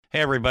Hey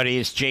everybody,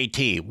 it's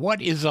JT.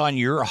 What is on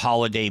your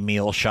holiday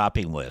meal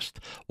shopping list?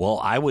 Well,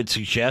 I would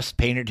suggest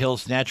Painted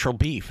Hills Natural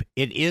Beef.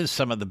 It is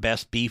some of the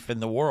best beef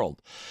in the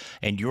world,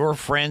 and your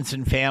friends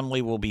and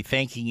family will be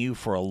thanking you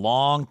for a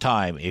long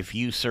time if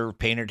you serve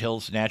Painted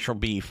Hills Natural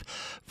Beef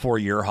for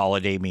your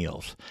holiday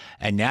meals.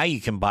 And now you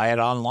can buy it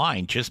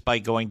online just by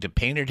going to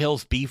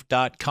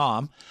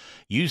paintedhillsbeef.com.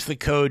 Use the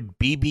code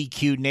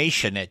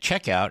BBQNation at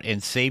checkout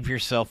and save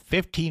yourself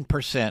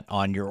 15%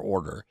 on your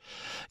order.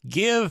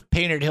 Give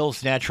Painted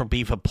Hills Natural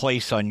Beef a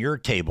place on your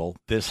table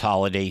this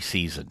holiday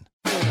season.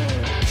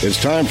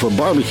 It's time for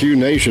Barbecue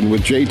Nation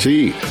with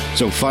JT.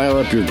 So fire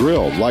up your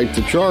grill, light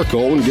the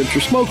charcoal, and get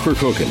your smoker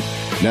cooking.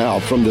 Now,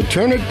 from the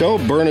Turn It,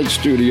 Don't Burn It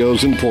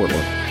studios in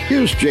Portland,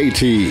 here's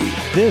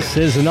JT. This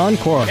is an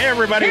encore. Hey,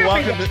 everybody.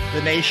 Welcome to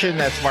the Nation.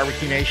 That's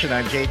Barbecue Nation.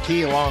 I'm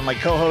JT, along with my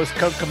co-host,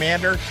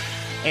 Co-Commander,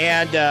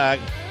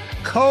 and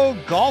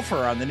co-golfer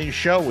on the new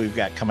show we've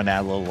got coming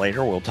out a little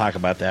later. We'll talk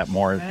about that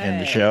more in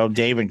the show.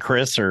 Dave and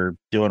Chris are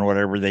doing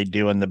whatever they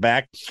do in the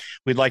back.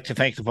 We'd like to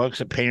thank the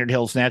folks at Painted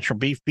Hills Natural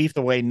Beef, beef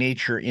the way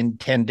nature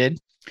intended.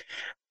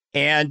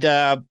 And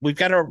we've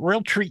got a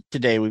real treat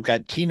today. We've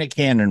got Tina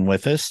Cannon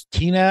with us.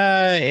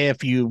 Tina,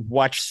 if you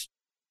watch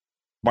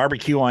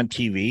barbecue on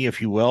TV,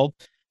 if you will,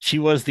 she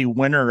was the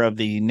winner of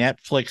the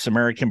Netflix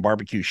American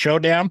Barbecue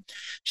Showdown.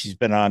 She's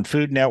been on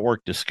Food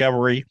Network,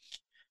 Discovery.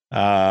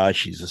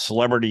 She's a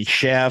celebrity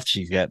chef.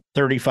 She's got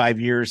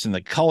 35 years in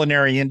the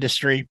culinary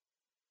industry.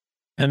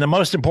 And the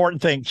most important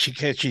thing,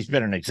 she's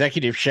been an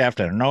executive chef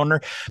and an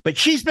owner, but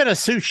she's been a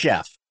sous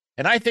chef.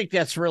 And I think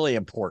that's really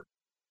important.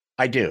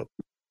 I do.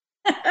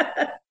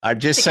 I'm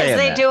just saying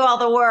they do all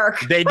the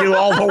work. They do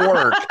all the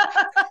work.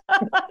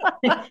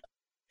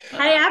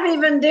 Hey, I've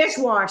even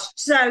dishwashed.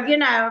 So, I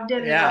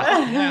did it.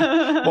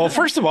 Yeah. Well,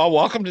 first of all,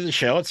 welcome to the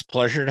show. It's a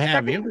pleasure to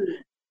have you.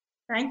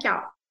 Thank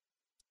y'all.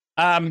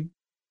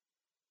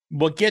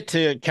 We'll get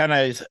to kind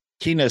of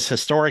Tina's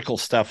historical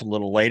stuff a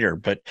little later,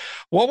 but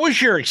what was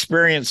your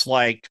experience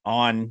like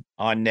on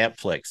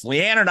Netflix?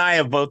 Leanne and I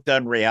have both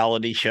done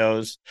reality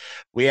shows.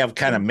 We have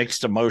kind of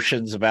mixed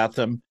emotions about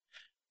them,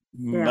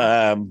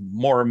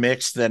 more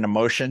mixed than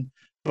emotion.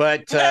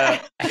 But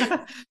tell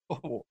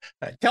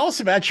us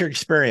about your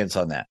experience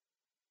on that.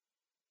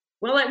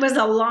 Well, it was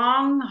a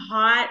long,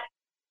 hot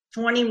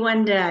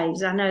 21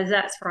 days. I know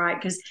that's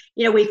right, because,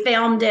 we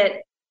filmed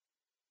it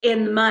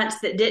in the months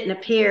that didn't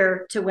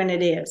appear to when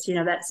it is,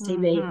 that's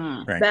TV.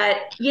 Mm-hmm. Right. But,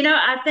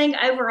 I think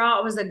overall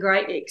it was a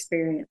great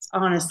experience,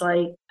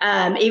 honestly.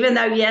 Even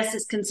though, yes,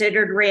 it's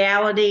considered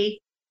reality,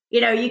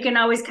 you can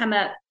always come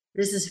up,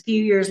 this is a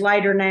few years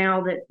later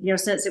now that,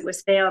 since it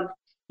was filmed,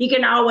 you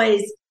can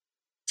always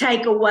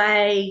take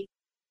away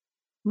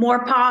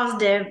more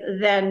positive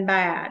than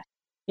bad.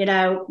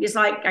 It's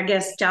like, I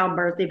guess,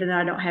 childbirth, even though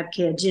I don't have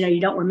kids,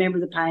 you don't remember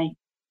the pain.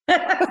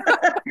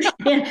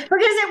 Because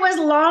it was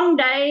long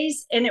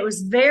days and it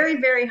was very,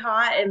 very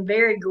hot and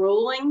very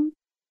grueling.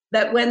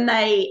 But when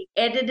they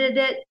edited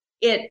it,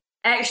 it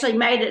actually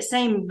made it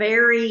seem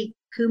very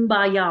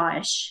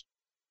kumbaya-ish.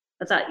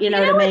 I thought, what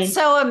I mean? What's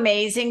so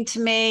amazing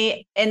to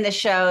me in the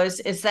shows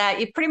is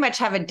that you pretty much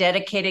have a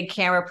dedicated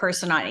camera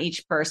person on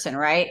each person,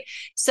 right?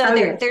 So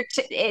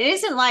it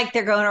isn't like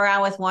they're going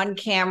around with one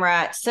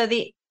camera. So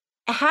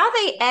how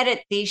they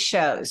edit these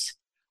shows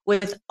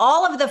with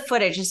all of the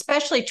footage,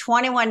 especially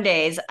 21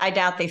 days, I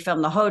doubt they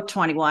filmed the whole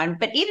 21,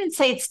 but even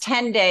say it's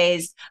 10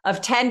 days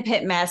of 10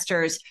 pit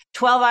masters,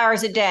 12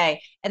 hours a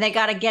day, and they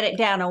got to get it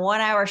down a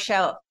 1 hour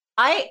show.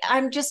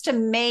 I'm just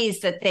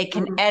amazed that they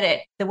can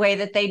edit the way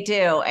that they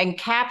do and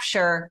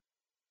capture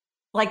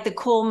like the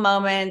cool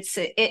moments.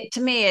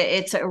 To me,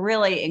 it's a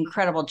really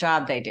incredible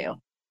job they do.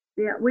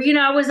 Yeah. Well,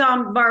 I was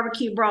on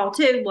Barbecue Brawl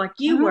too, like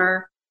you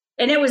were.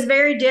 And it was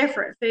very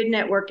different, Food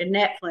Network and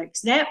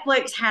Netflix.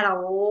 Netflix had a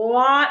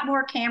lot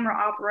more camera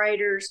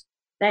operators.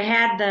 They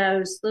had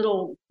those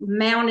little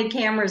mounted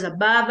cameras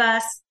above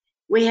us.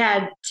 We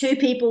had 2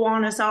 people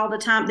on us all the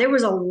time. There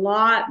was a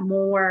lot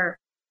more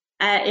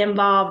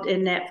involved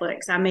in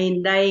Netflix. I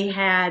mean,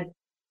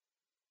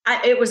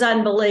 it was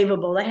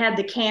unbelievable. They had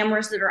the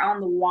cameras that are on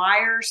the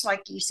wires,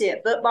 like you see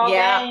at football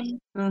games.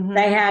 Mm-hmm.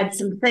 They had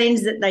some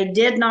things that they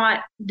did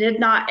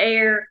not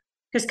air,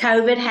 because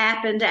COVID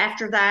happened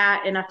after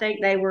that. And I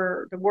think the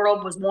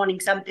world was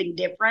wanting something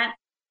different.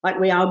 Like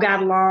we all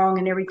got along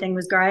and everything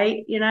was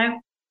great,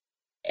 But,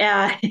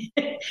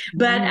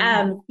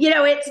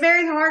 it's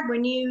very hard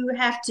when you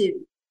have to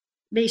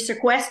be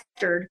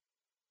sequestered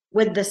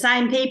with the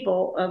same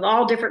people of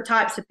all different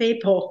types of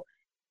people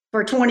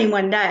for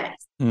 21 days.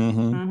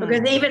 Mm-hmm.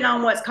 Because even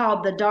on what's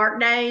called the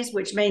dark days,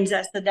 which means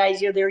that's the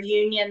days of their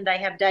union, they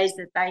have days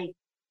that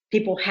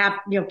people have,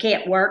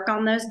 can't work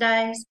on those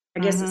days. I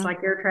guess it's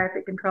like air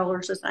traffic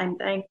controllers, the same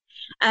thing.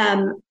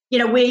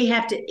 We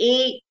have to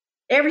eat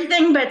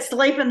everything but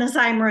sleep in the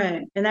same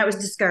room. And that was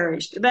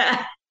discouraged.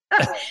 But,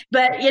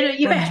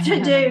 you have to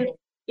do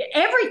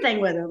everything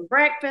with them: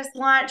 breakfast,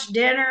 lunch,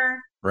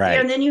 dinner. Right.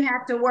 And then you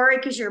have to worry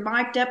because you're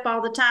mic'd up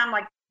all the time.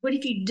 Like, what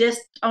if you just,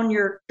 on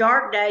your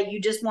dark day, you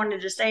just wanted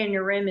to stay in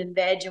your room and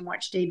veg and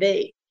watch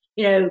TV?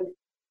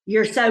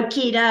 you're so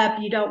keyed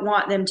up, you don't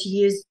want them to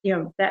use,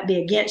 that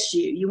be against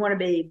you. You want to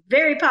be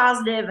very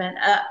positive and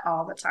up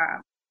all the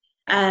time.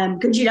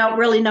 Because you don't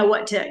really know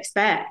what to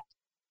expect.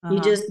 You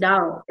just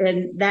don't.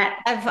 And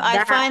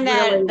I find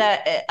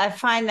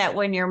that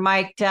when you're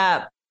mic'd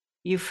up,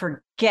 you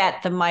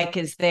forget the mic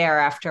is there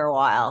after a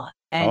while.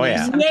 And you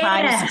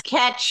sometimes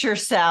catch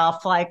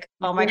yourself like,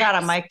 oh my God,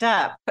 I'm mic'd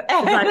up.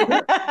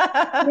 Like,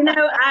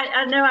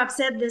 I know I've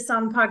said this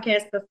on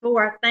podcasts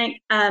before. I think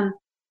I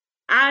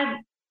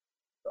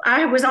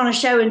was on a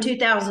show in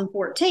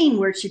 2014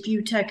 where if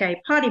you took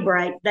a potty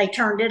break, they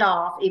turned it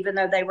off, even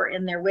though they were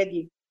in there with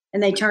you,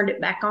 and they turned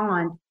it back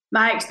on.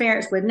 My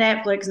experience with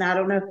Netflix, and I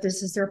don't know if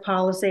this is their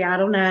policy, I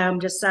don't know. I'm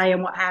just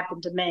saying what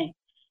happened to me.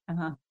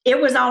 It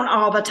was on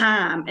all the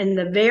time. And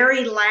the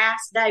very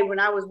last day when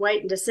I was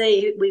waiting to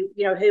see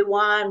who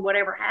won,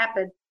 whatever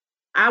happened,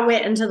 I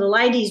went into the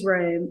ladies'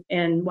 room,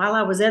 and while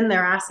I was in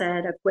there, I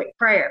said a quick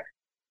prayer.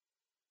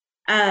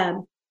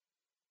 And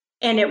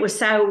it was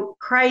so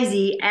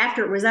crazy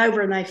after it was over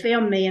and they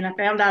filmed me and I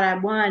found out I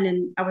won,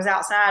 and I was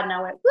outside and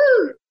I went,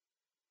 woo.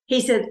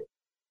 He said,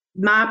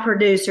 my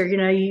producer,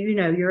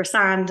 you're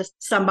assigned to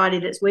somebody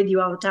that's with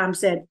you all the time,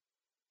 said,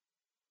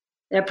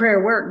 that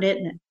prayer worked,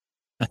 didn't it?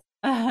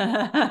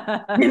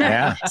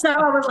 Yeah. So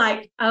I was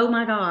like, oh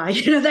my God,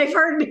 they've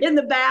heard me in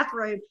the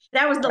bathroom.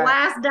 That was the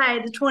last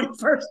day, the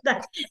 21st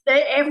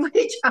day.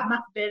 Every time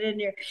I've been in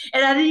there,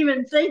 and I didn't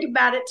even think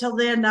about it till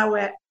then. I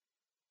went,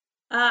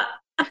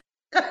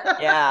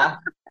 yeah.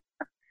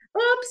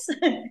 Oops.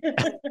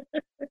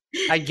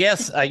 I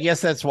guess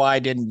that's why I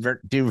didn't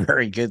do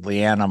very good,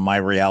 Leanne, on my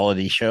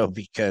reality show,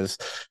 because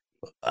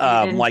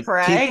like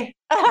pray.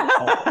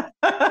 I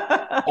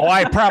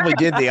probably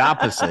did the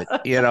opposite,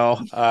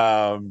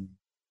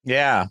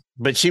 yeah,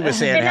 but she was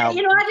saying how I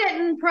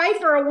didn't pray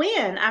for a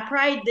win. I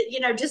prayed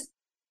that just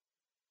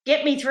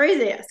get me through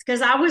this,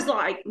 because I was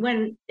like,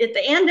 when at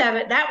the end of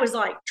it, that was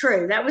like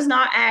true. That was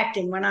not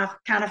acting. When I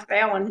kind of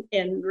fell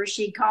and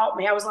Rashid caught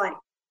me, I was like,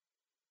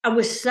 I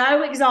was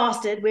so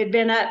exhausted. We'd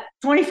been up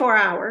 24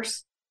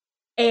 hours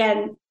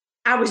and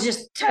I was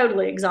just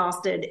totally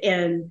exhausted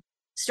and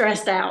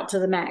stressed out to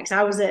the max.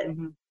 I was at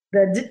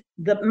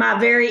my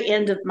very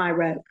end of my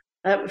rope,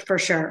 for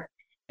sure.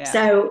 Yeah.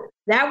 So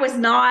that was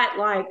not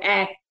like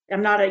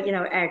I'm not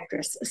a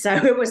actress, so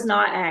it was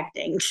not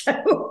acting. So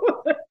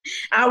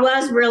I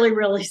was really,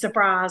 really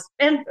surprised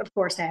and of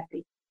course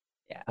happy.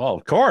 Yeah. Well,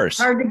 of course.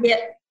 Hard to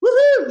get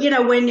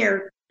woohoo, when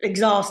you're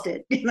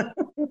exhausted.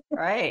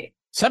 Right.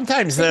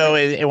 Sometimes though,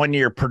 when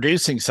you're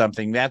producing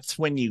something, that's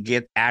when you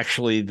get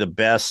actually the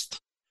best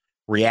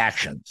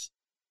reactions,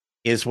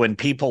 is when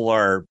people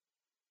are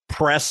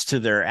pressed to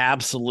their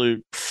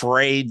absolute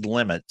frayed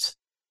limits.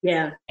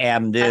 Yeah.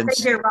 And then I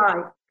think you're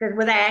right. Because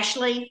with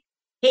Ashley,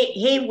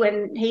 he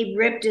when he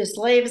ripped his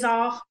sleeves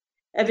off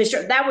of his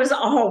shirt, that was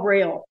all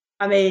real.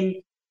 I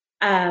mean,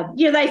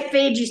 they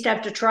feed you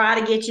stuff to try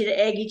to get you to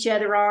egg each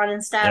other on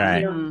and stuff.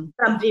 Right.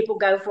 Some people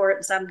go for it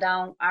and some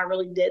don't. I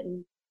really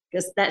didn't,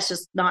 because that's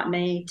just not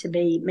me to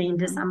be mean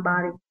to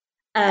somebody.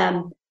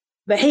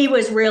 But he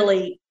was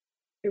really,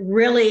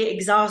 really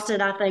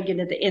exhausted, I think,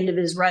 and at the end of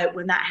his rope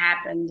when that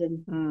happened.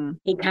 And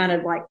he kind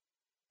of like,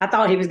 I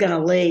thought he was going to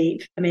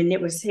leave. I mean,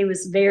 he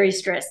was very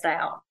stressed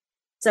out.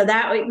 So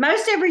that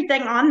most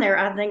everything on there,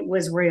 I think,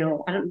 was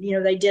real. I don't,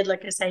 they did,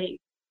 like I say,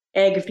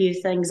 egg a few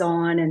things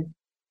on, and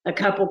a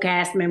couple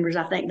cast members,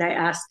 I think they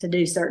asked to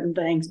do certain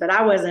things, but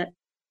I wasn't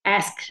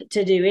asked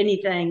to do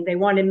anything. They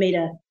wanted me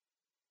to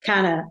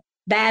kind of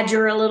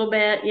badger a little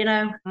bit,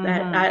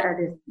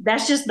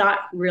 that's just not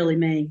really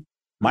me.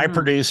 My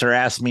producer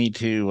asked me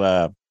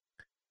to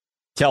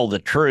tell the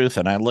truth,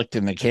 and I looked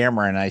in the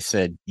camera and I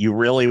said, you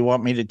really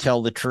want me to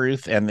tell the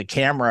truth? And the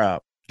camera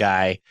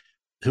guy,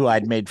 who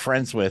I'd made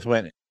friends with,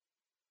 went,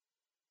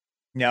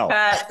 no.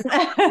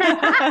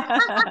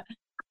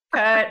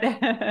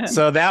 Cut.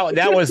 So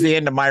that was the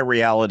end of my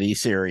reality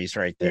series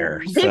right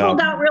there. People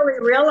don't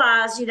really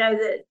realize,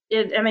 that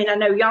I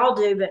know y'all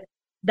do, but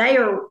they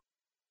are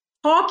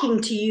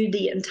talking to you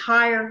the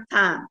entire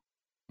time.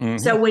 Mm-hmm.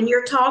 So when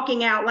you're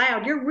talking out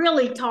loud, you're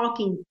really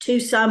talking to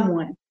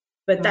someone,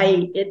 but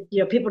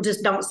people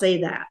just don't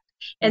see that.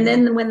 And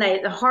then when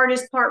the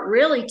hardest part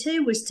really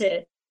too was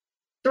to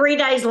 3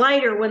 days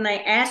later when they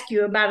ask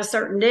you about a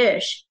certain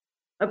dish.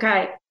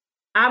 Okay.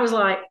 I was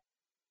like,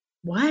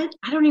 what?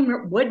 I don't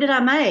even, what did I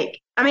make?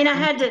 I mean, I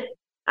had to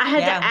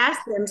ask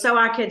them so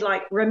I could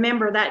like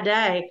remember that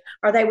day,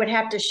 or they would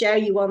have to show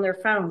you on their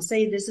phone.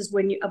 See, this is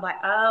when I'm like,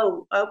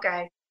 oh,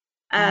 okay.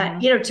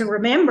 To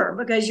remember,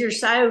 because you're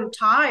so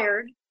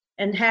tired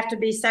and have to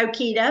be so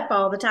keyed up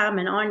all the time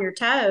and on your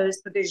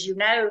toes, because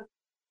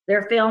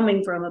they're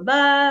filming from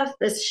above.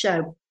 This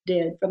show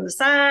did from the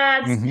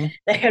sides. Mm-hmm.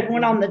 They had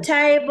one on the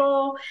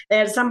table. They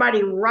had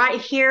somebody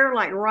right here,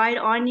 like right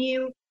on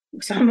you.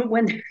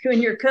 When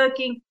you're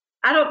cooking,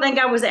 I don't think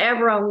I was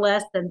ever on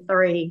less than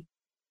 3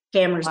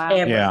 cameras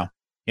ever.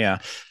 Yeah.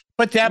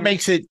 But that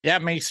makes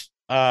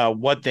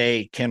what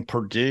they can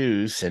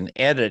produce and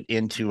edit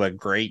into a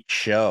great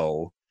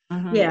show.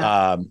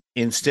 Yeah.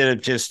 Instead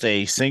of just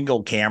a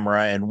single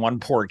camera and one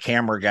poor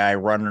camera guy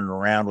running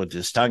around with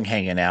his tongue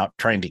hanging out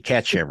trying to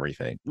catch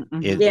everything.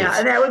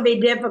 Yeah, that would be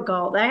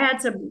difficult. They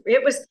had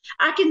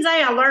I can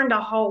say I learned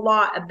a whole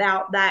lot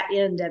about that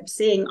end of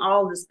seeing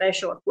all the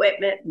special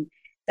equipment. And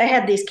they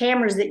had these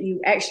cameras that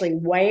you actually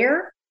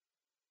wear.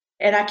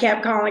 And I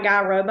kept calling the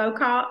guy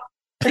RoboCop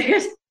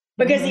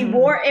because he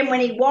wore, and when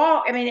he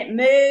walked, I mean, it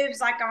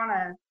moves like on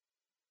a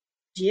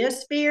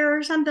geosphere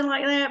or something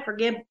like that.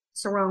 Forgive,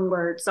 it's the wrong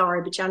word.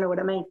 Sorry, but y'all know what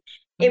I mean.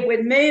 It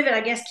would move and I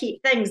guess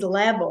keep things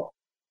level.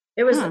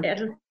 It was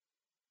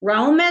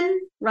Ronin,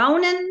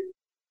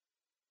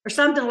 or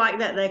something like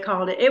that. They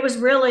called it. It was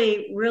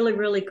really, really,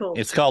 really cool.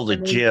 It's called a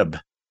jib.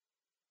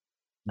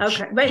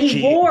 Okay, but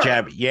he wore.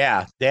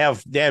 Yeah, they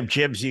have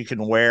jibs you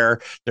can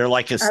wear. They're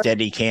like a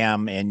steady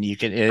cam, and you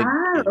can it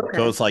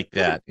goes like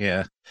that.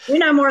 Yeah, you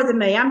know more than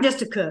me. I'm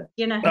just a cook.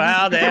 You know.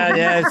 Well,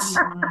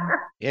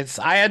 it's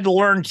I had to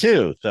learn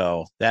too.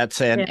 So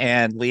that's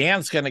and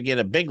Leanne's going to get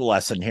a big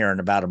lesson here in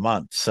about a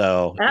month.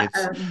 So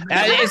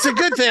it's a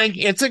good thing.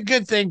 It's a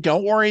good thing.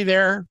 Don't worry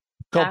there,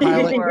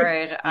 co-pilot. I'm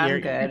worried. I'm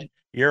good.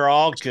 You're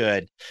all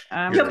good.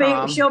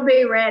 She'll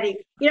be ready.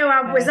 You know,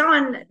 I was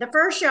on the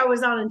first show I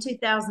was on in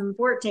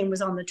 2014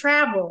 was on the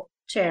Travel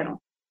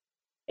Channel.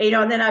 You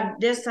know, and then I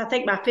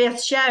think my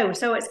 5th show.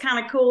 So it's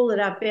kind of cool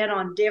that I've been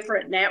on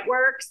different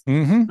networks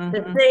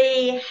to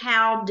see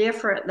how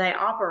different they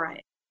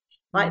operate.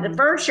 Like the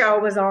first show I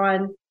was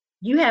on,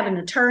 you have an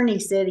attorney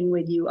sitting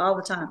with you all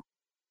the time.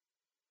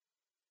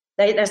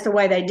 That's the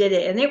way they did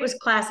it. And it was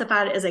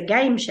classified as a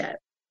game show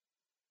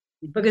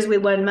because we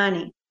won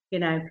money. You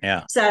know,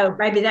 so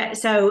maybe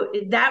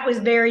that was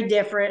very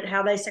different,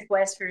 how they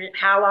sequestered it,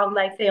 how long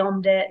they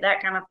filmed it,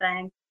 that kind of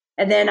thing.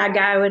 And then I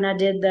go and I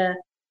did the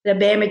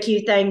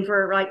BBQ thing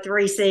for like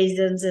 3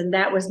 seasons. And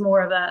that was more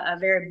of a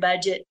very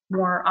budget,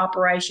 more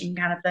operation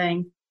kind of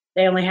thing.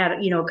 They only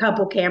had, you know, a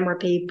couple camera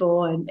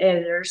people and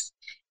editors,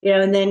 you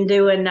know, and then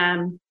doing,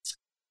 I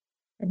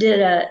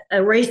did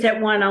a recent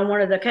one on one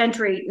of the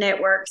country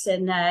networks,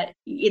 and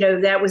you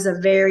know, that was a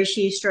very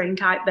shoestring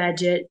type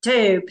budget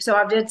too. So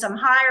I did some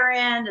higher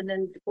end, and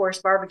then of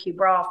course Barbecue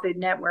Brawl, Food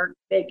Network,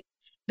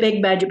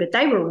 big budget, but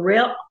they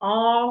were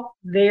all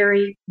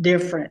very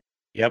different.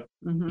 Yep,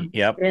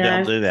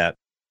 they'll do that.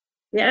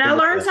 Yeah, and I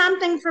learned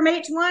something from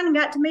each one and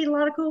got to meet a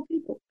lot of cool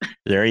people.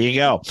 There you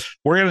go.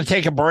 We're going to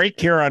take a break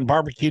here on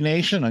Barbecue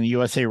Nation on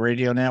USA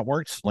Radio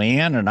Networks.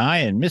 Leanne and I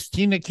and Miss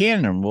Tina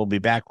Cannon will be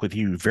back with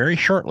you very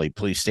shortly.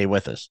 Please stay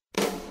with us.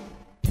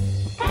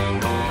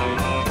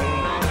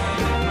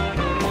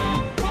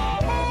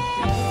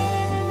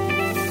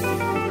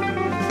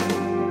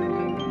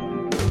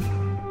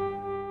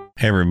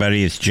 Hey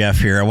everybody, it's Jeff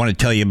here. I want to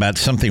tell you about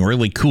something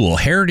really cool.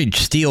 Heritage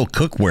Steel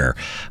Cookware.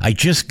 I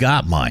just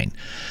got mine.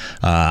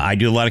 I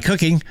do a lot of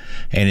cooking,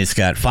 and it's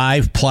got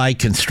 5-ply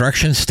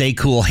construction, stay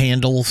cool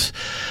handles.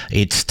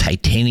 It's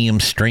titanium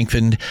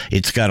strengthened.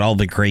 It's got all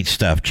the great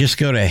stuff. Just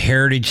go to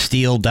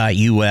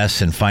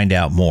heritagesteel.us and find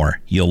out more.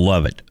 You'll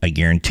love it. I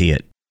guarantee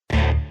it.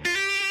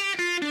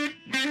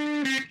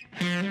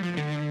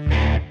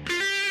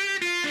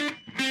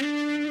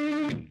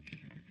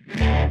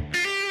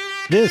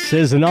 This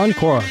is an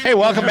encore. Hey,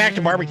 welcome back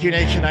to Barbecue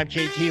Nation. I'm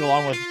JT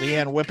along with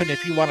Leanne Whippen.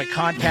 If you want to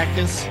contact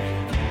us,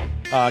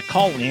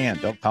 call Leanne.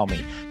 Don't call me.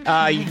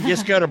 You can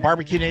just go to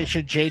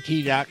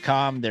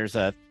barbecuenationjt.com. There's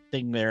a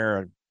thing there,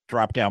 a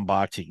drop-down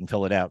box. You can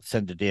fill it out,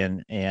 send it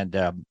in, and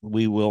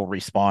we will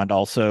respond.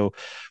 Also,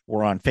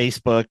 we're on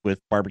Facebook with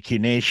Barbecue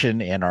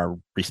Nation and our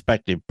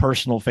respective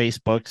personal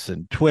Facebooks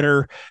and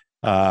Twitter.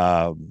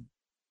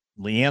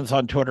 Leanne's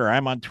on Twitter.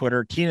 I'm on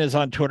Twitter. Tina's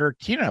on Twitter.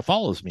 Tina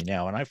follows me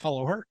now, and I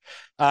follow her.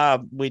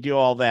 We do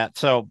all that.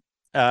 So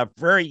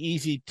very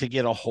easy to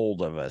get a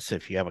hold of us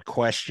if you have a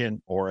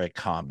question or a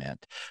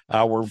comment.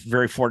 We're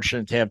very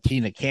fortunate to have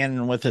Tina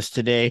Cannon with us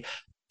today.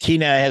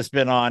 Tina has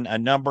been on a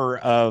number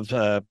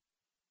of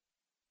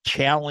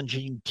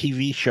challenging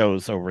TV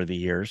shows over the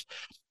years,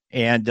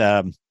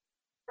 and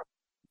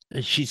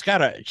she's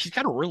got a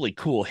really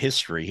cool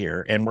history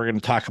here, and we're going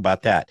to talk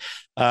about that.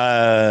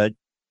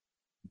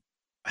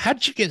 How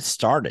did you get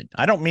started?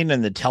 I don't mean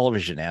in the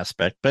television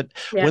aspect, but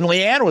when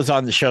Leanne was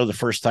on the show the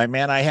first time,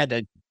 man, I had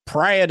to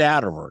pry it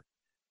out of her.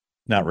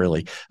 Not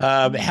really.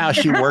 How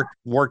she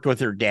worked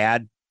with her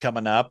dad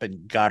coming up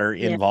and got her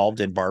involved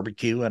in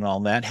barbecue and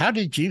all that. How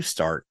did you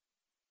start?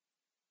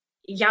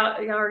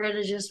 Y'all are going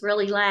to just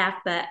really laugh,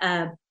 but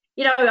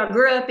you know, I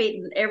grew up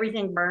eating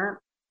everything burnt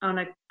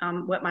on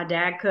what my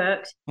dad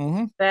cooked.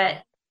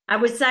 But I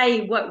would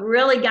say what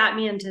really got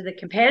me into the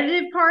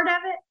competitive part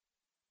of it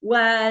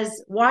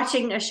was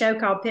watching a show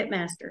called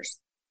Pitmasters.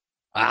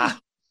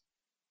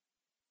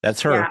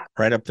 That's her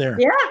right up there.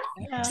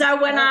 Yeah.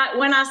 So when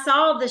I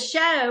saw the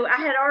show, I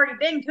had already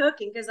been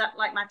cooking because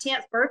like my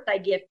 10th birthday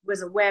gift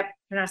was a Weber.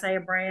 Can I say a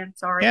brand?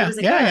 Sorry. Yeah. It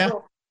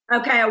was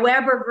Okay, a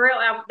Weber grill.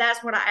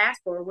 That's what I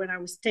asked for when I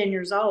was 10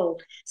 years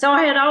old. So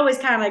I had always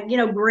kind of,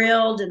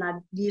 grilled, and I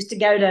used to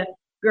go to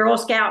Girl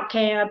Scout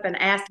camp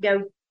and asked to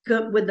go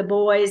cook with the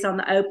boys on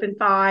the open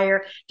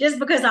fire just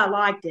because I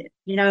liked it.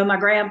 My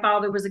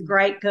grandfather was a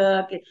great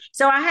cook.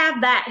 So I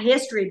have that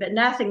history, but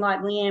nothing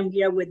like Leanne,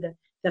 with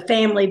the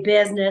family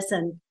business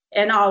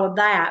and all of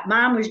that.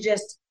 Mine was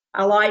just,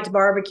 I liked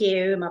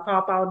barbecue. My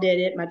papa did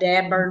it. My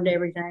dad burned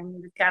everything.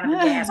 He was kind of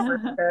a gas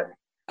cook.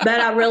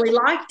 But I really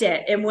liked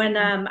it. And when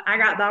I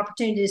got the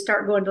opportunity to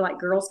start going to like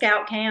Girl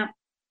Scout camp,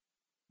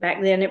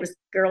 back then it was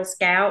Girl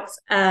Scouts,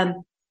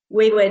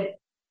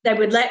 they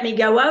would let me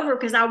go over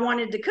because I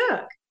wanted to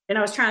cook and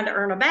I was trying to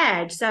earn a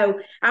badge. So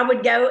I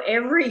would go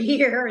every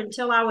year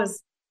until I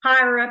was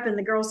higher up in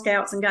the Girl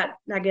Scouts and got,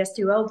 I guess,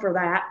 too old for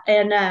that.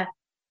 And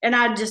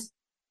I just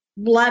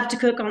loved to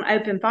cook on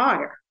open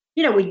fire.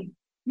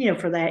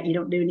 For that, you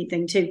don't do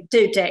anything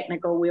too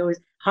technical. We always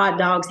hot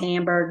dogs,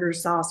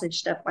 hamburgers, sausage,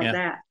 stuff like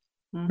that.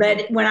 Mm-hmm.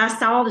 But when I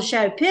saw the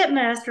show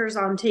Pitmasters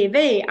on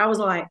TV, I was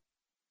like,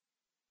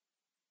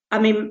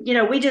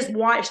 we just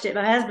watched it.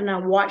 My husband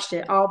and I watched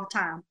it all the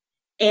time.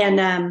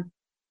 And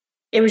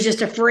it was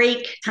just a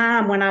freak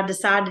time when I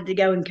decided to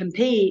go and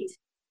compete.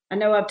 I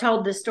know I've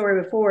told this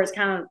story before. It's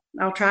kind of,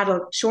 I'll try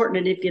to shorten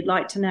it if you'd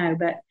like to know.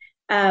 But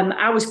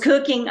I was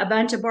cooking a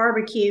bunch of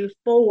barbecue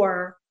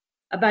for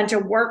a bunch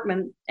of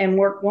workmen and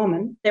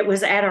workwomen that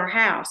was at our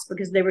house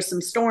because there were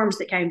some storms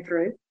that came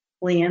through,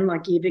 Lynn,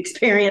 like you've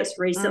experienced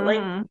recently,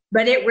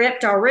 but it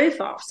ripped our roof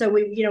off. So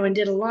we, and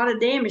did a lot of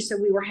damage. So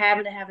we were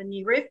having to have a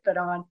new roof put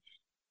on.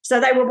 So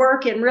they were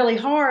working really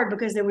hard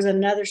because there was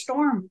another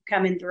storm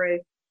coming through.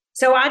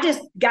 So I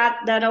just got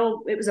that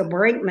it was a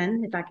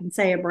Brinkman, if I can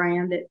say a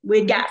brand, that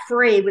we got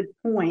free with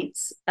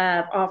points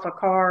off a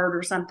card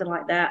or something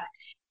like that.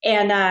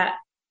 And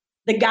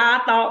the guy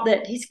thought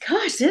that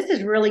gosh, this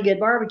is really good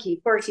barbecue.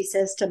 First, he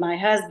says to my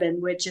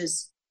husband, which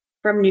is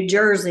from New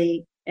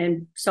Jersey,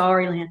 and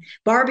sorry, Lynn,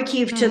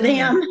 barbecue to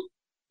them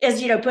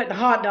is, putting a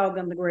hot dog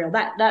on the grill.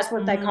 That's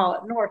what they call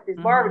it north is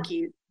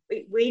barbecue.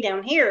 We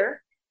down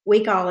here,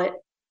 we call it,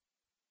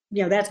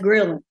 that's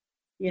grilling,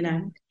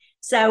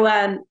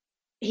 So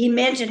he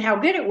mentioned how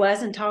good it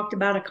was and talked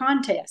about a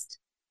contest.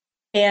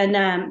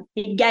 And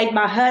he gave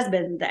my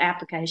husband the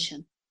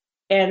application.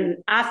 And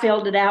I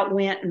filled it out,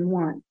 went and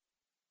won.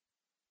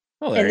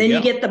 Oh, and then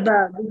you get the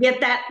bug. You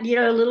get that,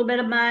 a little bit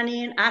of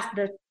money. And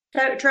the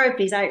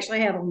trophies I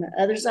actually have on the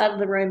other side of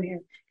the room here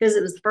because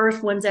it was the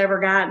first ones I ever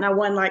got. And I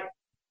won like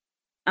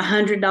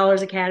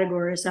 $100 a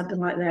category or something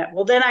like that.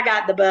 Well, then I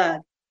got the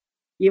bug.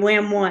 You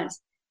win once.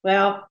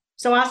 Well,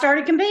 so I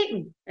started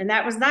competing and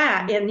that was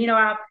that. And,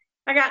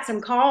 I got some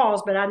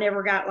calls, but I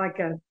never got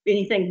like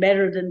anything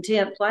better than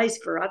 10th place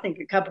for, I think,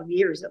 a couple of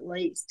years at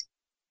least.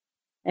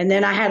 And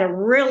then I had a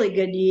really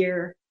good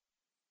year.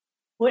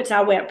 Once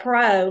I went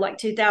pro, like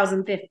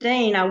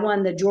 2015, I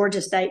won the Georgia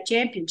State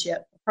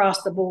Championship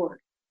across the board,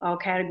 all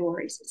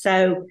categories.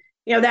 So,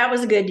 that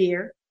was a good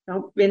year.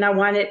 And I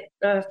won it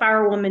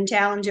Firewoman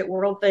Challenge at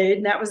World Food,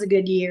 and that was a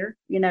good year,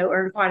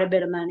 earned quite a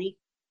bit of money.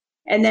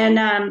 And then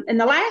in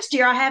the last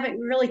year, I haven't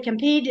really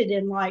competed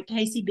in like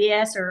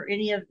KCBS or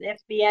any of the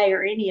FBA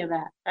or any of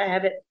that.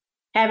 I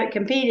haven't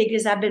competed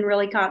because I've been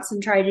really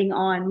concentrating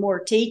on more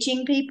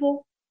teaching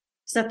people.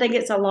 So I think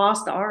it's a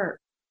lost art.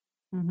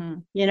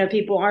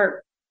 People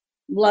aren't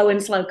low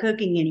and slow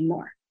cooking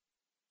anymore.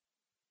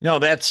 No,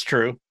 that's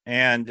true.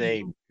 And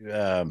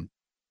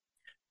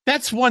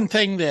that's one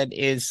thing that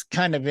is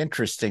kind of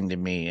interesting to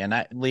me. And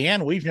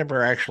Leanne, we've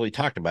never actually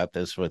talked about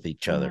this with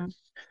each other.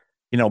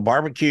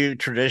 Barbecue,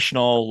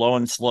 traditional, low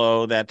and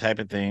slow, that type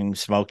of thing,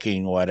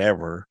 smoking,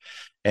 whatever.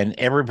 And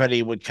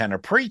everybody would kind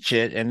of preach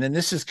it. And then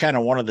this is kind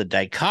of one of the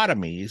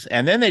dichotomies.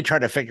 And then they try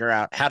to figure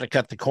out how to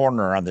cut the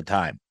corner on the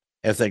time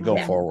as they go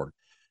forward.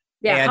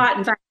 Yeah, hot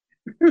and fast.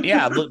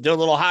 Yeah, do a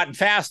little hot and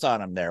fast on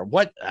them there.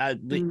 What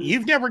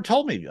you've never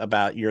told me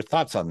about your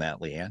thoughts on that,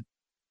 Leanne.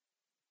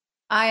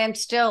 I am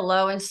still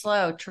low and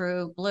slow,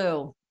 true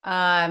blue.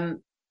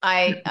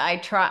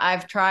 I've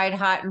tried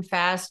hot and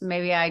fast.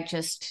 Maybe I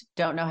just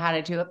don't know how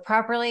to do it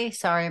properly.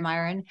 Sorry,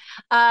 Myron.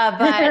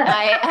 But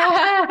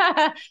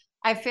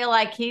I feel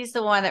like he's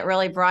the one that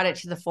really brought it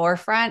to the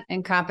forefront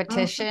in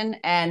competition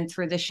and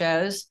through the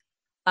shows.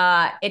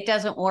 It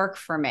doesn't work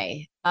for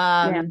me.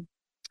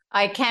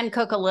 I can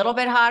cook a little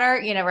bit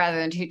hotter, rather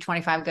than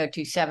 225, go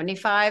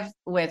 275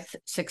 with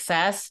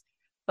success.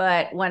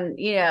 But when,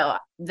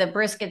 the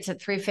briskets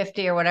at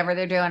 350 or whatever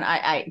they're doing,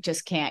 I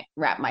just can't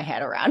wrap my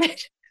head around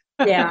it.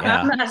 Yeah.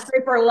 I'm not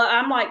super low.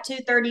 I'm like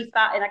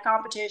 235 in a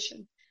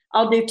competition.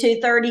 I'll do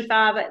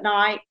 235 at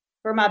night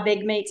for my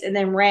big meats and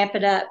then ramp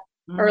it up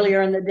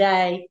earlier in the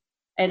day.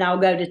 And I'll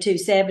go to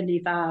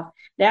 275.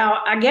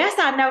 Now, I guess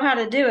I know how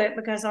to do it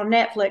because on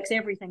Netflix,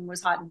 everything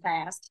was hot and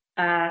fast.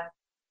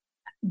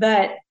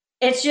 But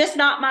it's just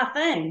not my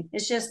thing.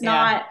 It's just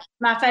not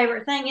my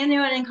favorite thing. And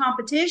in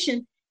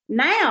competition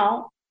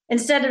now,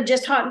 instead of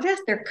just hot and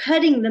fast, they're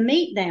cutting the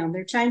meat down.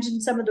 They're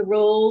changing some of the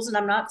rules. And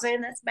I'm not saying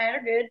that's bad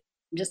or good.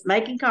 I'm just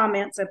making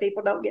comments so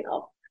people don't get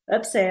all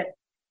upset.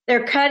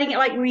 They're cutting it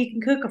like where you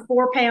can cook a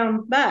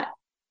 4-pound butt.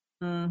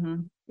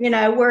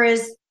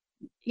 Whereas,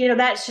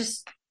 that's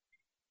just,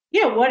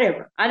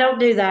 whatever. I don't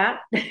do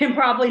that and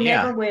probably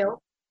never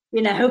will,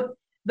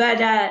 but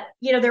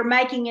they're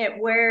making it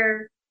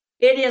where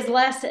it is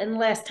less and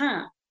less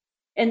time.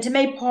 And to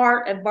me,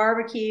 part of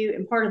barbecue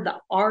and part of the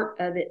art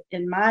of it,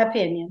 in my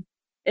opinion,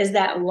 is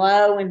that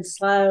low and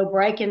slow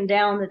breaking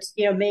down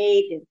the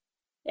meat.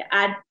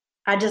 And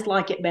I just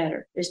like it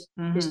better. It's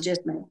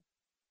just me.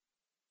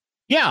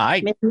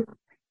 Yeah,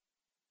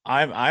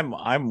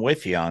 I'm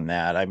with you on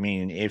that. I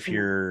mean,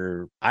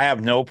 I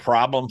have no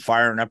problem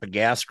firing up a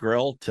gas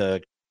grill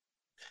to,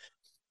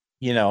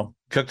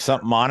 cook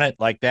something on it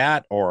like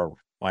that, or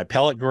my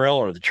pellet grill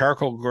or the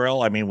charcoal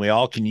grill. I mean, we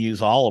all can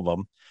use all of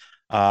them.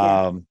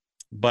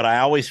 But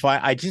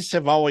I just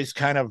have always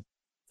kind of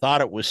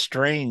thought it was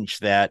strange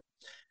that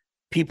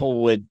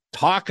people would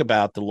talk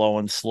about the low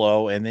and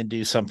slow and then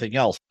do something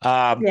else. We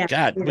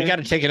got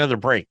to take another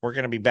break. We're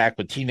going to be back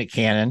with Tina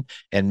Cannon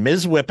and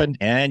Ms. Whippen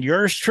and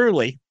yours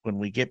truly when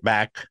we get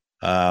back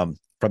from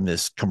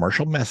this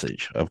commercial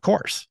message, of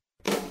course.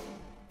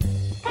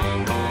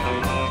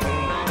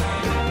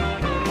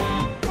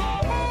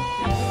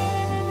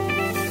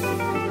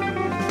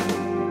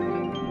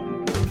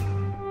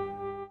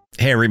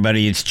 Hey,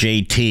 everybody, it's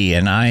JT,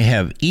 and I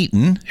have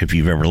eaten, if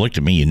you've ever looked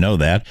at me, you know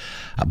that,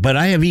 but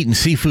I have eaten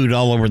seafood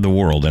all over the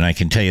world, and I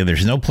can tell you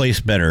there's no place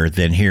better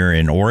than here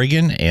in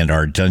Oregon and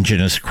our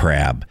Dungeness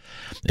crab.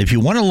 If you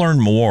want to learn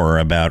more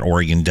about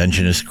Oregon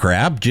Dungeness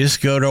crab,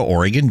 just go to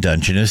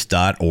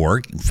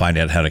OregonDungeness.org and find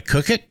out how to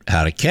cook it,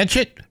 how to catch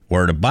it,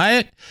 where to buy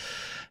it,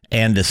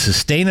 and the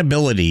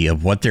sustainability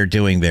of what they're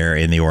doing there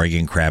in the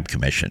Oregon Crab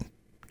Commission.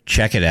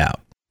 Check it out.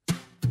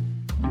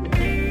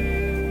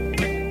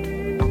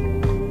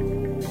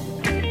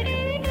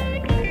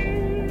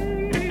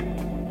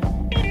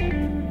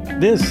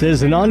 This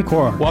is an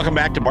encore. Welcome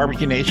back to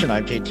Barbecue Nation.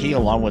 I'm JT,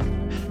 along with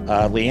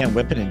Leanne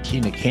Whippen and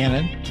Tina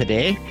Cannon.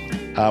 Today,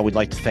 we'd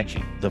like to thank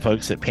the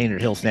folks at Painted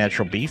Hills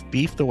Natural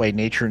Beef the way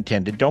nature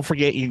intended. Don't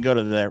forget, you can go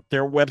to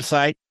their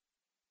website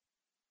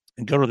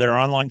and go to their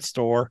online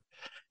store,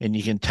 and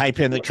you can type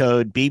in the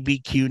code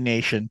BBQ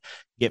Nation,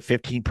 get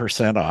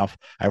 15% off.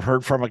 I've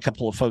heard from a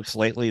couple of folks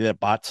lately that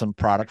bought some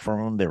product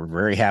from them. They were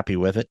very happy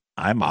with it.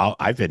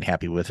 I've been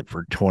happy with it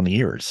for 20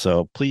 years,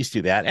 so please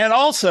do that. And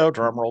also,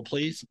 drum roll,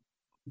 please.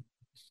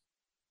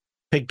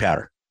 Pig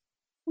powder.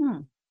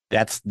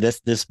 That's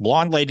this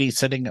blonde lady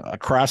sitting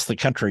across the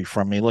country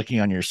from me looking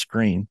on your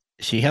screen.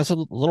 She has a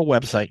little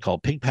website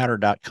called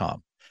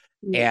pigpowder.com.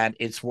 And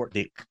it's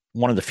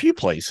one of the few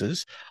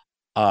places,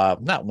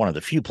 not one of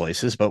the few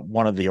places, but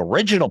one of the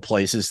original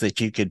places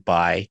that you could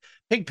buy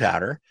pig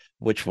powder,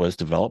 which was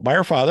developed by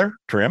her father,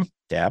 Trim,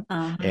 Dab,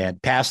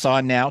 and passed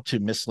on now to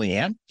Miss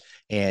Leanne.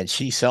 And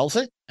she sells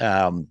it.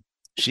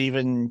 She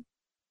even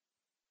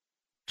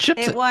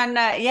it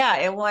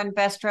won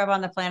Best Rub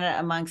on the Planet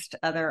amongst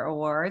other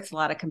awards. A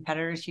lot of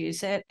competitors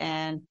use it.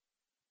 And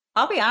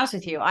I'll be honest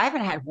with you, I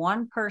haven't had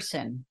one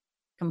person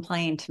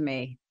complain to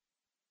me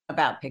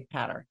about pig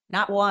powder.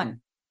 Not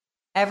one.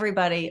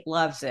 Everybody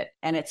loves it.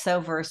 And it's so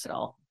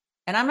versatile.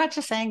 And I'm not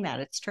just saying that,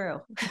 it's true.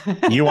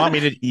 You want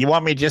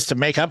me just to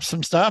make up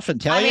some stuff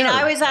and tell you?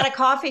 I was at a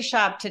coffee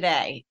shop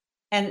today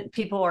and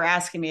people were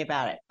asking me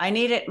about it. I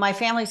need it. My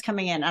family's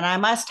coming in and I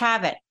must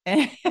have it.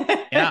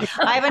 Yeah.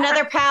 I have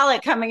another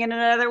pallet coming in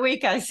another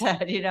week. I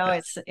said,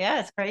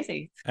 it's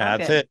crazy.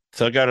 That's it.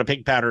 So go to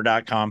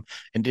pigpowder.com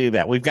and do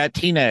that. We've got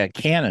Tina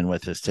Cannon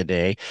with us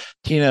today.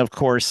 Tina, of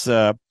course, she's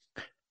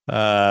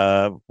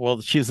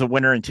the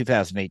winner in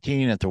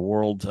 2018 at the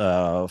World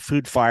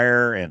Food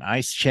Fire and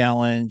Ice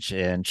Challenge.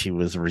 And she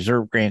was a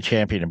reserve grand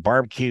champion in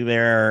barbecue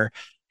there.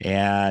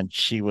 And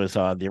she was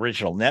the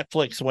original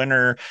Netflix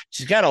winner.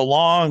 She's got a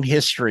long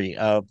history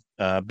of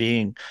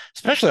being,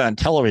 especially on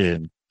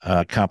television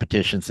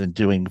competitions, and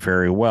doing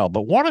very well.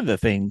 But one of the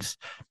things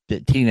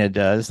that Tina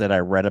does that I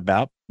read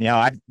about,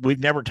 we've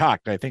never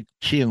talked. I think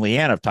she and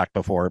Leanne have talked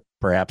before,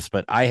 perhaps,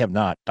 but I have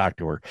not talked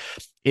to her,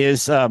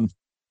 is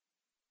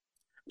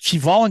she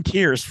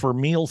volunteers for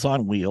Meals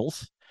on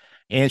Wheels.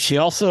 And she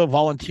also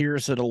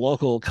volunteers at a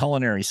local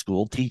culinary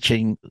school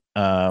teaching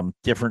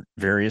different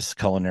various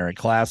culinary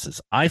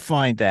classes. I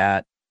find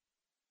that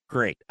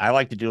great. I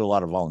like to do a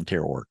lot of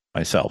volunteer work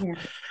myself.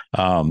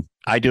 Yeah.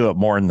 I do it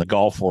more in the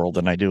golf world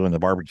than I do in the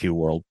barbecue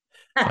world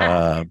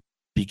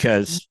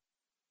because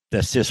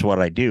that's just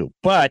what I do.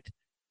 But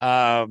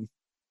how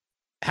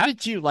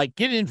did you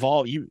get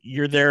involved?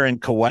 You're there in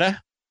Coweta?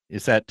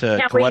 Is that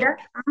Coweta?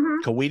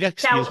 Coweta,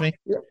 excuse me.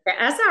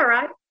 That's all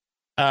right.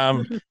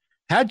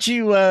 How'd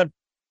you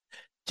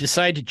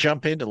decide to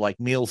jump into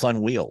Meals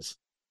on Wheels?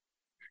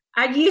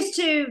 I used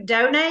to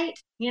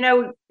donate.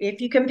 If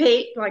you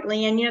compete like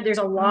Leanne, there's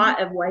a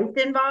lot of waste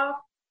involved,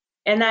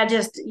 and I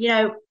just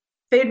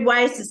food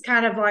waste is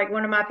kind of like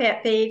one of my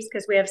pet peeves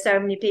because we have so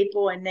many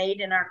people in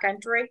need in our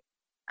country.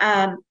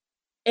 And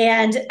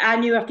I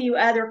knew a few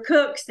other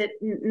cooks that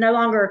no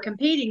longer are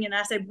competing, and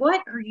I said,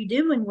 "What are you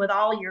doing with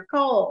all your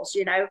coals,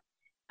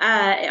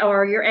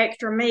 or your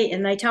extra meat?"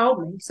 And they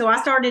told me, so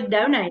I started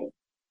donating.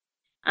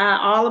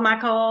 All of my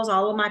calls,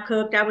 all of my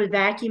cooked, I would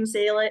vacuum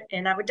seal it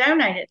and I would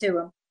donate it to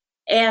them.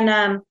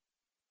 And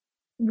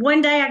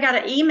one day I got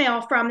an email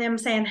from them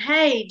saying,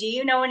 "Hey, do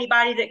you know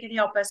anybody that could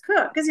help us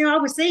cook?" Because, I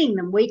was seeing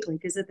them weekly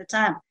because at the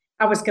time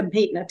I was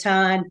competing a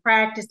ton,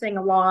 practicing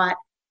a lot.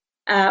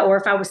 Or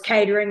if I was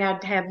catering,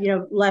 I'd have,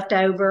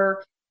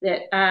 leftover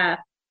that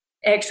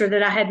extra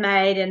that I had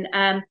made. And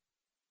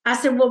I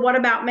said, "Well, what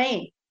about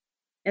me?"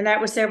 And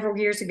that was several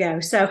years ago.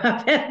 So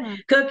I've been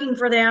cooking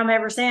for them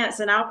ever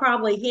since. And I'll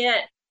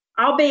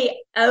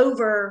be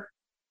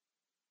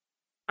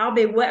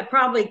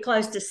probably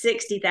close to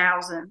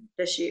 60,000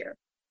 this year.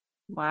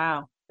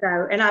 Wow.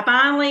 So, and I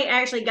finally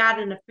actually got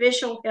an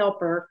official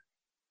helper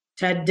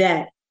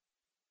today.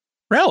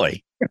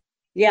 Really?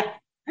 Yeah.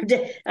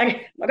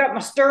 I got my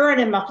stirring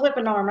and my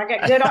flipping arm. I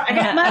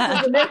got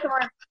muscles in this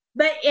arm.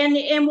 But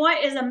and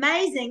what is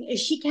amazing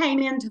is she came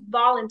in to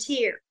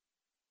volunteer.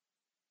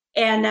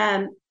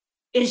 And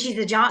she's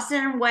a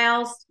Johnson &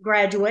 Wales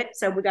graduate.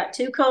 So we got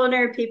 2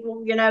 culinary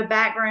people,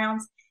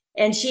 backgrounds.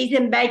 And she's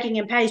in baking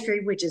and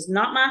pastry, which is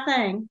not my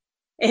thing.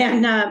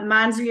 And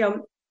mine's,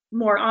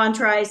 more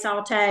entree,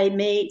 saute,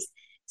 meats.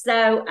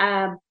 So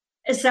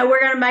we're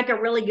going to make a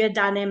really good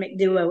dynamic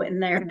duo in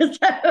there.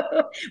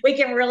 So we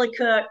can really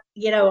cook,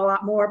 a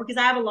lot more because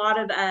I have a lot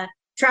of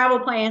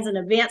travel plans and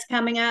events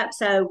coming up.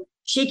 So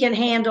she can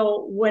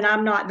handle when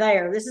I'm not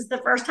there. This is the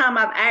first time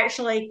I've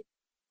actually,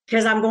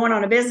 because I'm going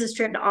on a business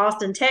trip to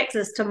Austin,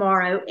 Texas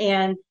tomorrow.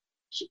 And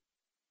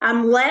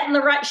I'm letting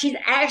she's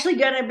actually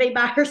going to be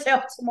by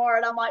herself tomorrow.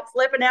 And I'm like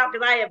flipping out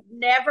because I have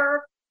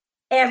never,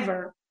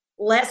 ever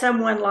let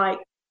someone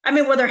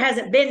there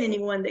hasn't been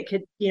anyone that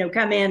could,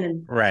 come in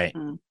and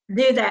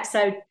do that.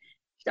 So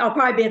I'll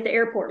probably be at the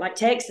airport,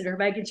 texting her,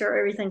 making sure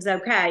everything's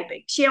okay. But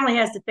she only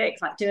has to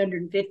fix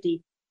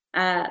 250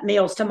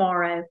 meals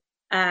tomorrow.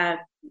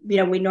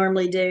 We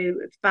normally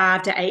do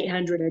 500 to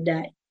 800 a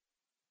day.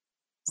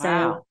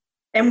 So,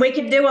 and we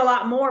could do a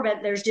lot more,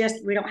 but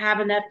we don't have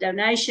enough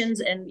donations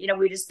and,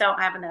 we just don't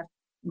have enough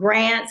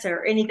grants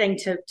or anything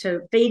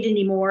to feed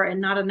anymore and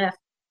not enough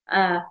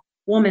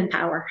woman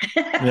power.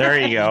 There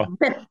you go.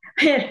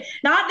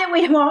 Not that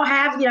we won't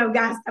have,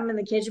 guys come in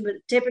the kitchen, but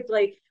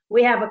typically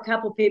we have a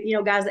couple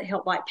people, guys that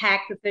help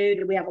pack the food.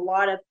 And we have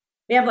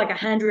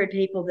 100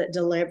 people that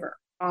deliver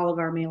all of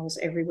our meals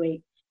every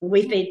week. And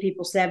we feed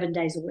people 7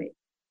 days a week.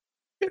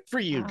 Good for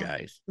you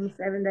guys.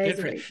 7 days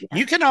a week. Yeah.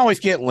 You can always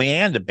get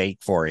Leanne to bake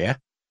for you.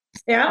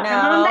 Yeah.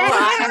 No,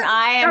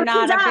 I am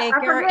not a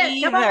baker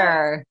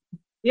either.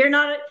 You're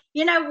not,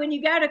 when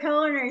you go to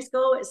culinary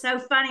school, it's so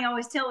funny. I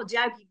always tell a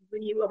joke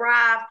when you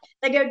arrive.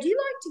 They go, "Do you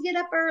like to get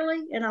up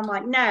early?" And I'm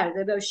like, "No."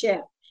 They go,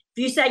 "Chef."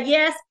 If you say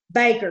yes,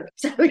 baker.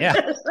 So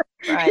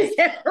right.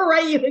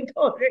 separate you in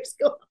culinary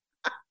school.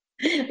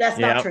 That's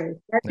not true.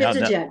 That's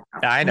just a joke.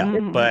 I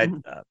know, but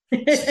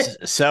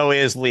so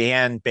is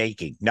Leanne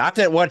baking. Not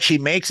that what she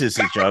makes is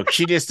a joke.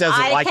 She just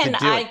doesn't to do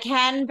it. I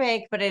can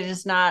bake, but it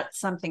is not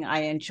something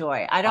I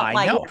enjoy. I don't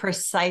like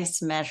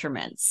precise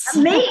measurements.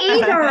 Me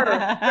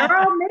either.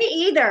 Girl, me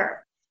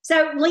either.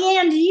 So,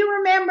 Leanne, do you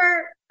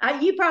remember?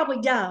 You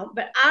probably don't,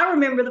 but I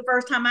remember the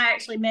first time I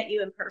actually met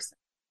you in person.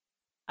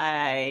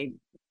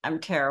 I'm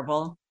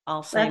terrible.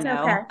 I'll say That's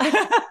no.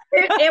 Okay.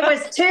 It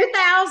was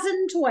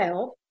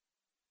 2012.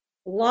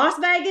 Las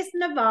Vegas,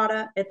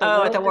 Nevada at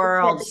the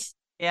Worlds.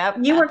 Yep.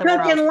 You were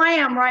cooking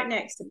lamb right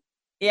next to me.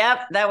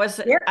 Yep. That was,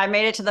 I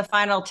made it to the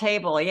final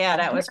table. Yeah.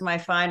 That was my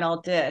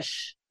final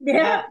dish.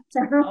 Yeah.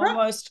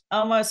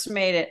 Almost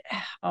made it.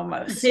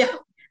 Almost. Yeah.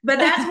 But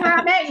that's where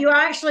I met you.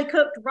 I actually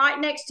cooked right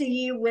next to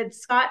you with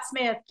Scott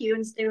Smith, Q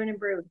and Stewing and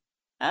Brewing.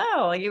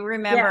 Oh, you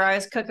remember I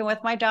was cooking with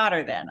my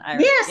daughter then.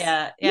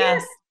 Yes.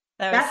 Yes.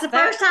 That's the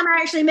first time I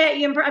actually met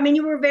you.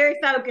 You were very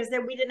focused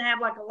that we didn't have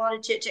a lot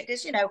of chit chat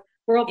because,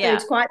 World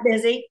Food's quite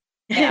busy.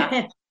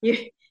 Yeah.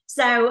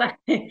 So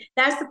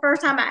that's the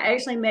first time I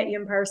actually met you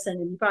in person,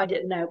 and you probably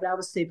didn't know, but I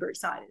was super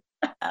excited.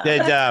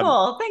 That's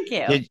cool. Thank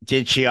you.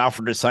 Did she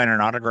offer to sign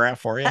an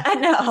autograph for you?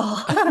 No.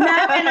 No,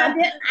 and I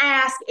didn't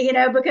ask,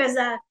 because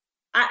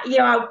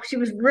she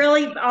was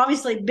really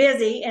obviously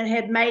busy and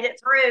had made it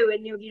through,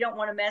 and you don't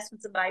want to mess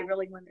with somebody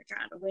really when they're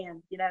trying to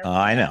win. Oh,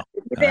 I know.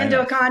 You've been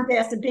to a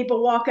contest and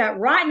people walk up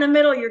right in the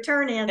middle of your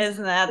turn-in.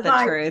 Isn't that the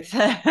truth?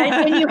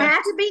 and you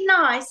have to be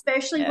nice,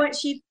 especially when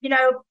she,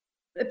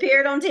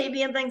 appeared on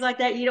TV and things like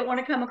that. You don't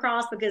want to come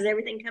across because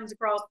everything comes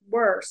across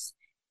worse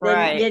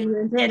than you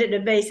intended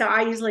to be. So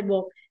I usually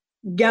will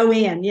go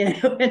in,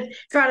 and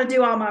try to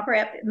do all my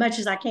prep as much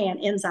as I can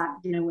inside,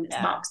 when it's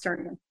box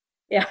turning.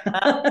 Yeah.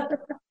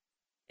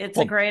 It's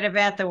a great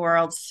event, the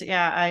Worlds.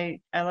 Yeah, I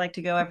like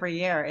to go every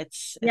year.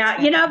 It's I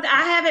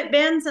haven't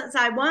been since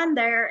I won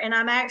there, and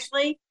I'm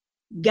actually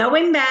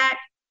going back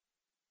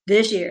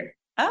this year.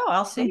 Oh,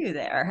 I'll see you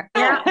there.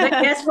 Yeah, but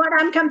guess what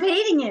I'm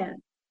competing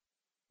in?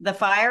 The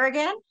fire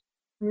again?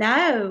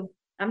 No,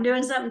 I'm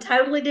doing something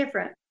totally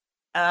different.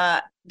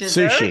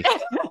 Dessert? Sushi.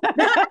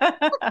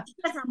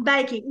 Yes, I'm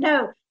baking.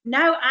 No,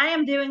 I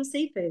am doing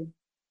seafood.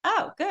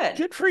 Oh, good.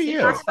 Good for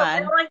you.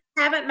 I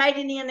haven't made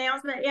any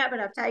announcement yet, but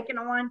I've taken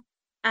on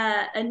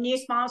a new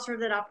sponsor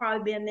that I'll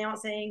probably be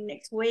announcing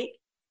next week.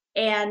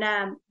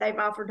 And they've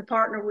offered to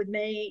partner with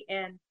me.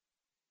 And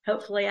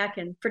hopefully I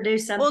can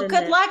produce something. Well,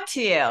 good luck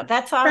to you.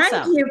 That's awesome.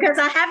 Thank you, because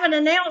I haven't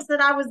announced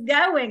that I was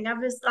going.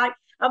 I'm just like,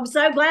 I'm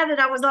so glad that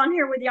I was on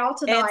here with y'all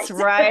tonight. It's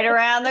right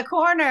around the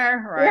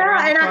corner.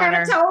 I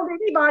haven't told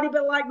anybody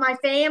but like my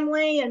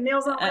family and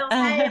Meals on Wheels.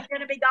 Hey, I'm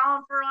going to be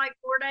gone for like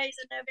 4 days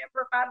in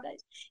November, 5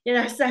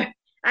 days. So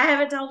I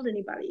haven't told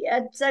anybody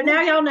yet. So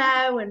now y'all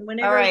know. And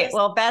whenever all right,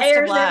 well,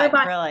 best of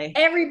luck.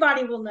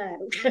 Everybody will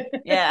know.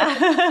 Yeah.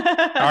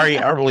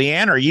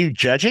 Leanne, are you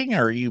judging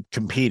or are you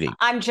competing?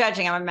 I'm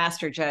judging. I'm a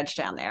master judge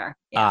down there.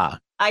 Yeah.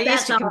 I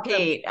used to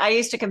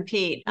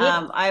compete.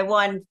 Yeah. I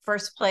won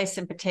first place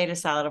in potato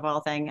salad of all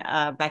thing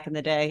back in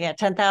the day. Yeah,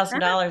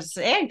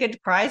 $10,000 and good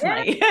prize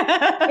money. They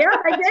have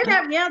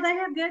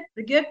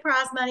good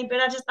prize money.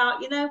 But I just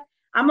thought,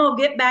 I'm gonna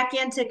get back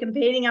into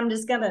competing. I'm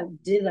just gonna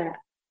do that.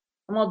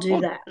 I'm gonna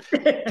do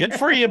that. Good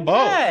for you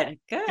both.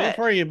 Good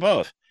for you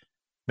both.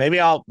 Maybe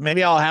I'll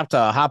have to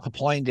hop a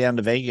plane down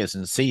to Vegas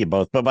and see you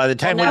both. But by the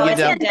time we get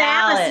down,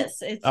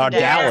 Dallas.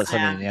 Dallas.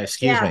 I mean,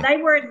 excuse me. They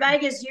were in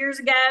Vegas years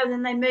ago, and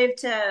then they moved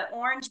to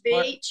Orange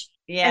Beach.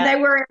 Yeah, and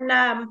they were in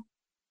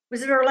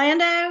was it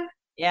Orlando?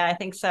 Yeah, I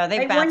think so.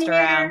 They bounced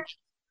around.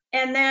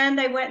 And then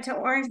they went to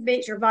Orange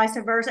Beach or vice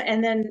versa.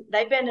 And then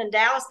they've been in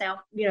Dallas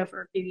now,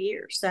 for a few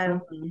years. So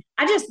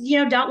I just,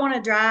 don't want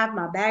to drive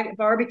my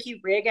barbecue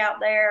rig out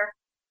there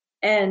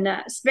and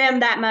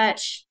spend that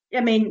much.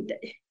 I mean,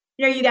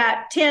 you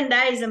got 10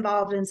 days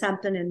involved in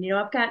something, and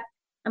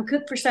I'm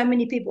cooked for so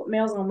many people at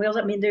Meals on Wheels.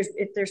 I mean,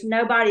 if there's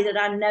nobody that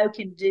I know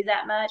can do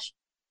that much,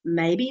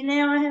 maybe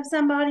now I have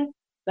somebody,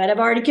 but I've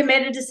already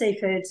committed to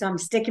seafood, so I'm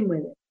sticking with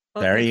it.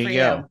 Well, there you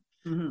go.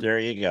 Mm-hmm. There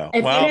you go.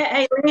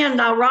 Hey, Lynn,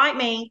 write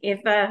me if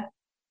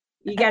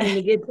you got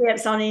any good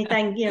tips on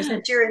anything.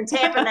 Since you're in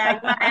Tampa now, you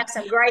might have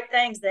some great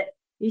things that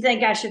you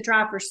think I should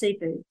try for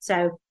seafood.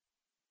 So.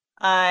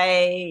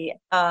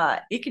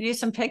 You can use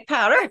some pig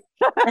powder.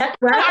 That's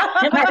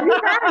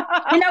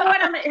right. You know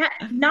what?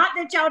 Not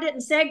that y'all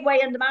didn't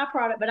segue into my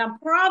product, but I'm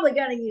probably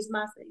going to use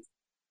my seasoning.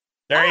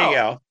 There you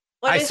go.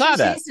 What is your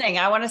seasoning?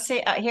 I want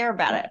to hear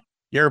about it.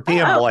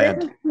 European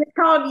blend. It's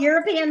called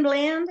European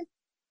Blend,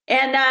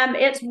 and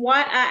it's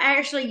what I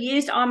actually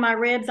used on my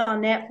ribs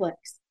on Netflix.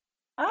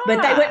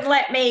 But they wouldn't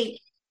let me.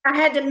 I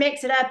had to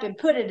mix it up and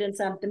put it in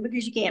something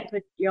because you can't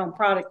put your own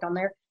product on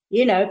there.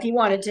 If you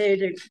wanted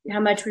to, how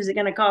much was it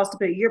going to cost to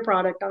put your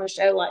product on a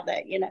show like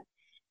that,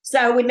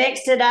 So we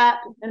mixed it up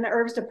in the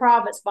Herbs de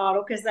Provence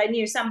bottle because they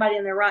knew somebody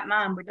in their right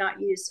mind would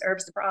not use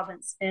Herbs de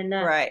Provence. And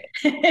right.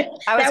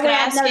 I was going to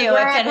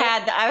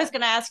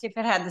ask you if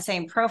it had the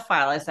same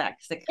profile as that.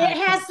 It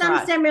has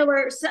some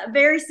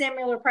very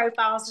similar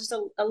profiles, just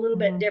a little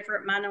bit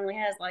different. Mine only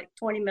has like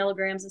 20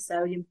 milligrams of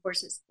sodium. Of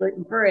course, it's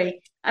gluten-free.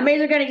 I'm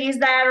either going to use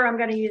that or I'm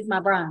going to use my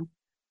brine.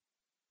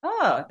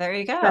 Oh, there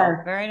you go.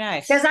 Very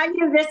nice. Because I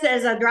use this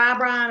as a dry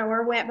brine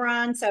or a wet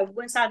brine. So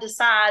once I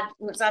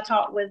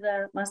talk with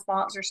my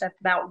sponsor stuff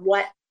about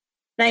what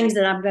things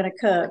that I'm going to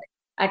cook,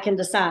 I can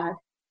decide.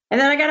 And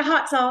then I got a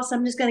hot sauce.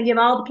 I'm just going to give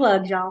all the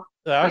plugs, y'all.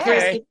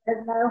 Okay.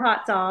 There's no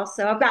hot sauce.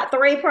 So I've got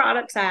 3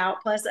 products out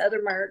plus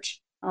other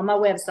merch on my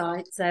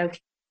website. So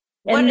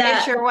what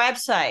is your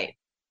website?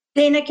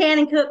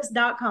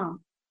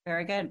 TinaCannonCooks.com.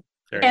 Very good.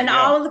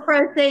 All of the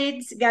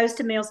proceeds goes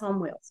to Meals on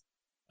Wheels.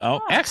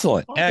 Oh,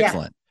 excellent.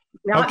 Excellent.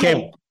 Yeah.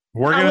 Okay.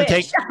 We're going to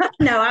take.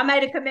 No, I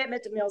made a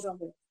commitment to Meals on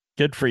Wheels.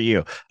 Good for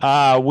you.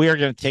 We are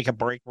going to take a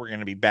break. We're going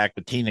to be back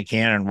with Tina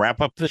Cannon,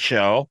 wrap up the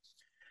show.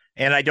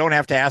 And I don't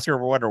have to ask her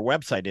what her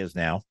website is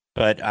now,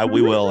 but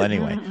we will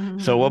anyway.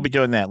 So we'll be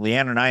doing that.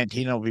 Leanne and I and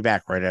Tina will be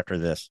back right after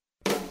this.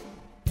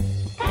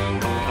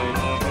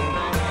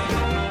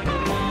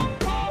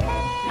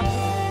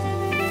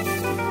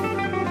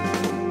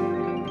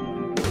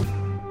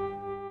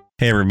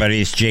 Hey, everybody,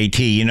 it's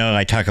JT.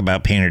 I talk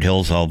about Painted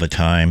Hills all the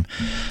time,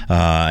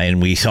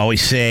 and we always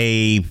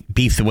say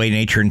beef the way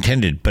nature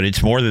intended, but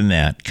it's more than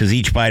that, because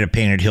each bite of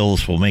Painted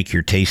Hills will make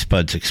your taste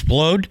buds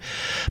explode,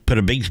 put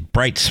a big,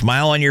 bright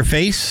smile on your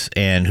face,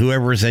 and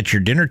whoever's at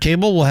your dinner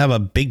table will have a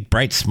big,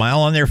 bright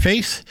smile on their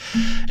face,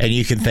 and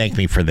you can thank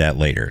me for that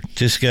later.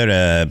 Just go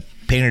to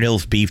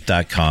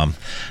paintedhillsbeef.com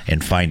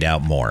and find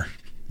out more.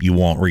 You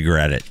won't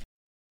regret it.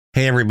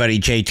 Hey everybody,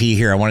 JT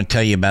here. I want to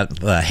tell you about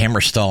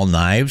Hammerstall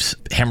knives.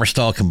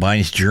 Hammerstall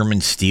combines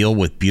German steel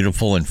with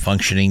beautiful and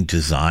functioning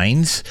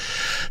designs.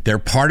 They're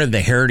part of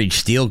the Heritage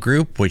Steel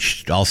Group,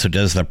 which also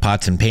does their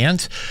pots and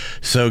pans.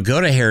 So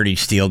go to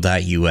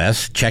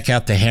heritagesteel.us. Check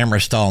out the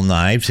Hammerstall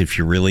knives. If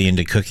you're really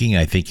into cooking,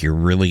 I think you're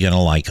really going to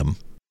like them.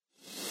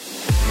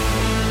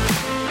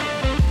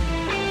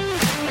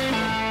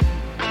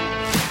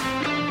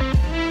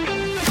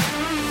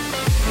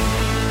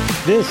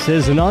 This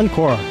is an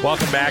encore.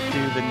 Welcome back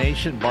to the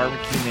Nation,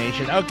 Barbecue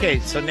Nation. Okay,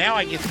 so now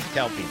I get to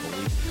tell people.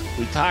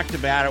 We talked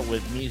about it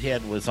with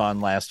Meathead was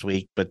on last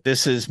week, but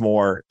this is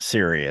more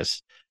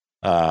serious.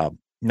 Not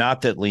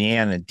that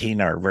Leanne and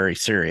Tina are very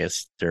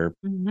serious. They're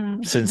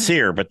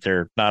sincere, but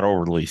they're not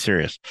overly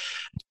serious.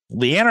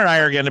 Leanne and I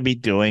are going to be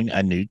doing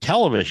a new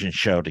television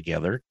show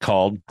together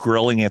called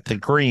Grilling at the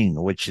Green,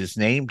 which is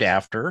named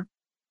after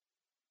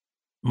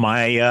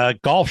my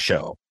golf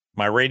show,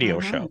 my radio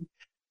show.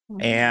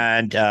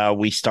 And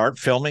we start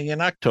filming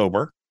in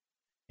October,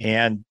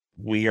 and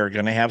we are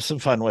going to have some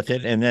fun with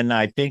it. And then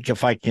I think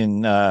if I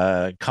can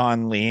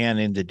con Leanne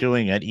into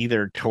doing it,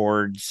 either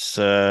towards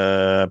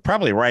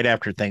probably right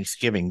after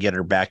Thanksgiving, get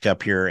her back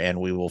up here, and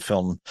we will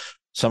film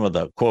some of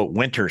the quote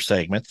winter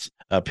segments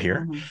up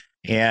here.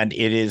 And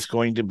it is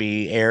going to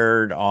be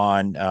aired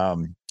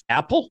on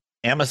Apple,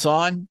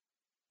 Amazon,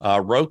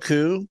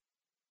 Roku,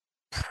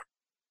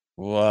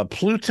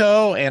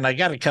 Pluto, and I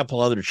got a couple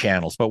other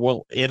channels, but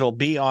it'll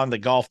be on the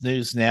Golf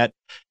News Net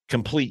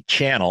complete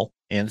channel.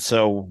 And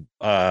so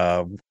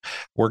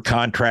we're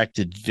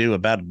contracted to do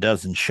about a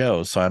dozen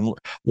shows. So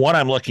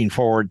I'm looking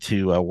forward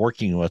to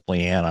working with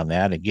Leanne on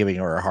that and giving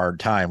her a hard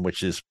time,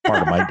 which is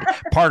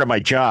part of my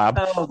job.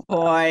 Oh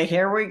boy,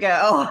 here we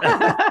go.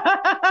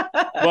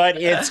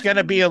 But it's going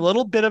to be a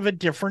little bit of a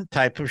different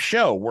type of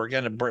show. We're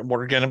going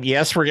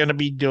to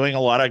be doing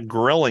a lot of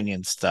grilling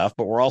and stuff,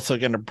 but we're also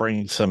going to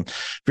bring some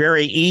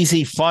very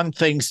easy, fun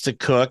things to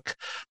cook.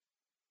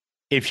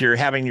 If you're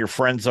having your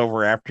friends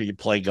over after you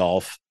play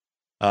golf,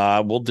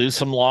 we'll do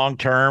some long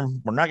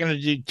term. We're not going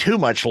to do too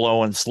much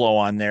low and slow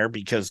on there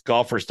because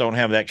golfers don't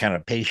have that kind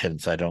of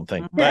patience, I don't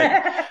think.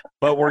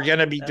 But we're going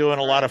to be doing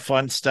a lot of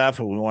fun stuff.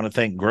 And we want to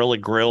thank Gorilla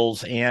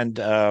Grills and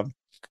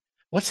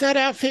what's that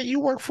outfit you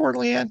work for,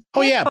 Leanne?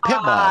 Oh, yeah, Pit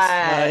Boss.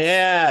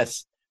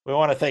 Yes. We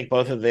want to thank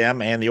both of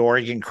them and the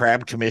Oregon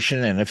Crab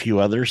Commission and a few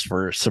others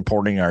for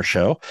supporting our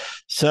show.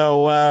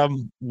 So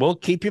we'll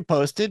keep you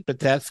posted, but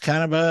that's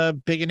kind of a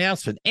big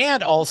announcement.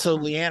 And also,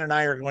 Leanne and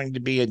I are going to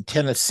be in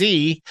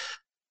Tennessee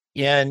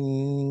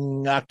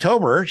in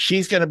October.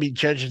 She's going to be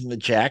judging the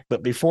Jack.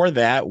 But before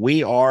that,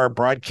 we are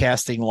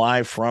broadcasting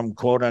live from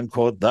quote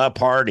unquote the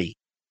party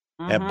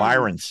at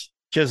Byron's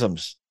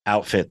Chisholm's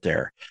outfit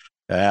there.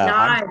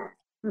 Nice.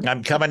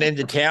 I'm coming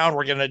into town.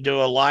 We're going to do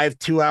a live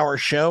 2-hour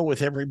show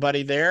with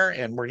everybody there,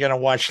 and we're going to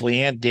watch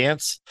Leanne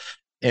dance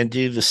and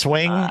do the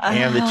swing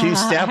and the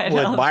two-step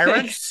with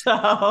Byron. So.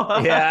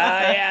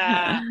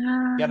 Yeah.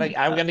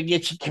 I'm going to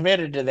get you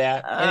committed to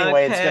that.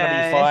 Anyway, It's going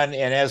to be fun,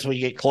 and as we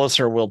get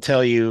closer, we'll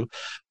tell you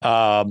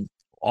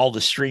all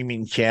the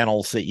streaming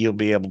channels that you'll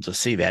be able to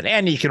see that,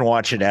 and you can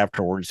watch it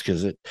afterwards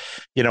because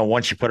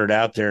once you put it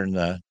out there in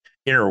the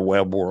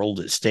interweb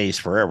world, it stays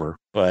forever.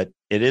 But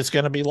it is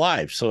going to be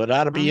live, so it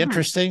ought to be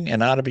interesting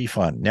and ought to be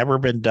fun. Never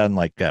been done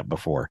like that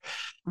before.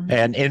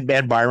 And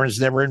Byron's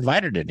never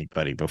invited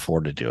anybody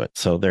before to do it,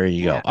 so there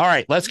you go. All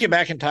right, let's get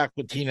back and talk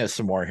with Tina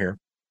some more here.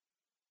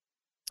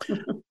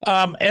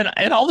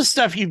 And all the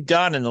stuff you've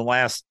done in the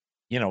last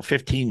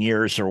 15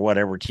 years or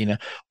whatever, Tina,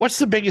 what's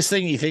the biggest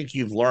thing you think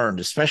you've learned,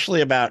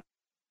 especially about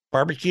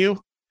barbecue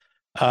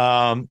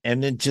and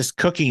then just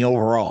cooking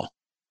overall?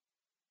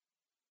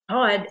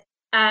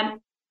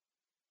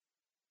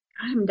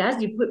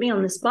 Does you put me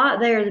on the spot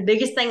there? The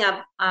biggest thing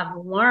I've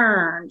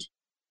learned.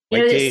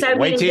 Wait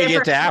till you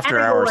get to after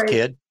hours,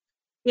 kid.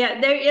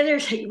 Yeah,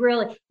 there's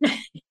really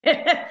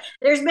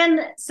there's been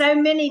so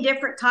many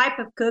different type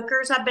of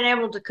cookers I've been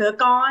able to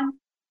cook on,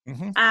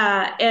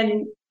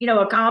 and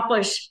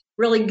accomplish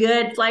really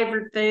good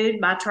flavored food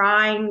by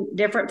trying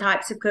different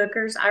types of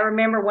cookers. I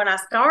remember when I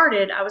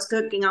started, I was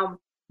cooking on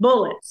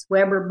bullets,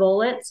 Weber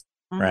bullets,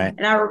 right?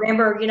 And I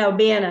remember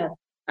being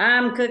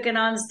I'm cooking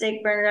on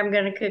stick burner. I'm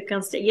going to cook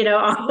on stick,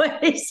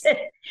 always.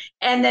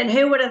 And then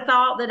who would have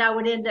thought that I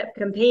would end up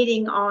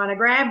competing on a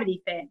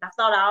gravity fed? I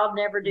thought I'll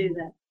never do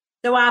that.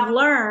 So I've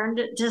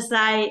learned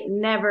to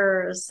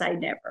never say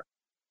never.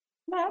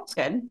 That's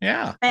good.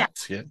 Yeah,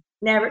 that's good.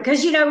 Never,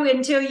 because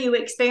until you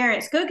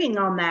experience cooking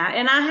on that.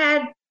 And I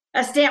had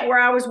a stint where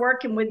I was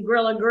working with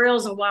Gorilla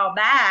Grills a while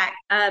back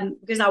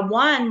because I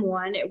won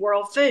one at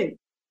World Food,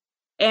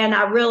 and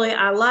I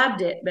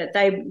loved it. But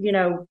they,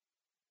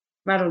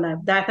 I don't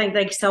know. I think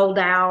they sold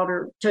out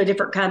or to a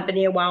different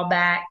company a while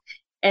back.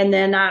 And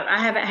then I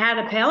haven't had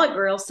a pellet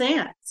grill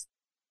since.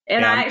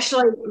 And I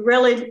actually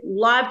really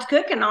loved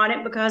cooking on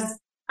it because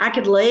I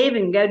could leave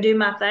and go do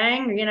my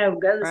thing, or,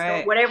 go to the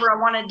store, whatever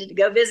I wanted to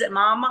go visit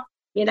mama,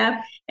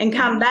 and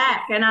come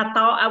back. And I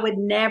thought I would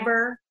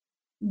never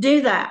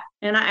do that.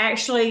 And I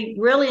actually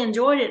really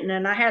enjoyed it. And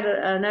then I had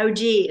an OG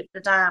at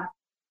the time,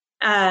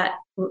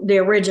 the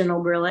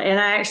original griller. And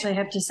I actually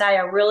have to say,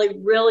 I really,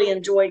 really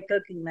enjoyed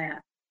cooking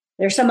that.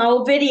 There's some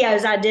old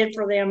videos I did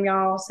for them,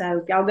 y'all.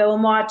 So y'all go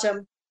and watch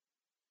them.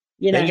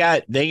 They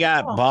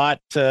got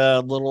bought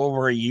a little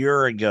over a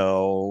year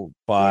ago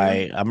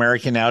by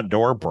American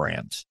Outdoor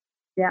Brands.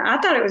 Yeah,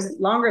 I thought it was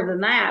longer than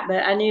that,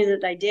 but I knew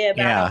that they did.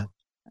 But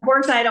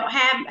unfortunately, I don't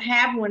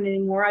have one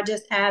anymore. I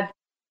just have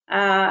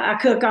I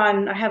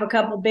have a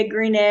couple big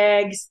green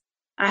eggs.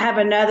 I have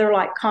another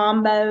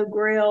combo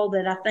grill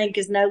that I think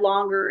is no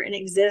longer in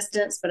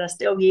existence, but I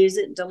still use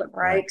it until it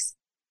breaks.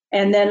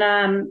 And then,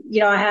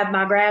 I have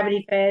my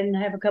gravity fed and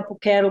I have a couple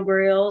kettle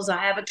grills. I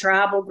have a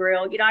tribal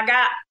grill. I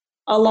got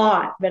a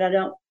lot, but I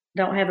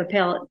don't have a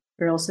pellet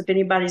grill. So if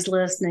anybody's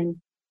listening.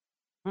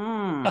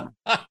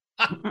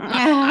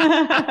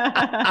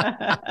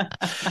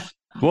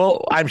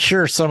 Well, I'm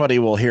sure somebody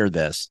will hear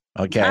this.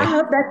 Okay. I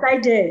hope that they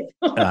do.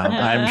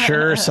 I'm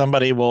sure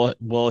somebody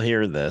will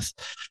hear this.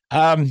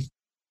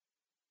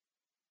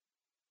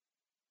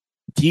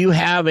 Do you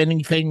have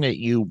anything that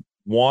you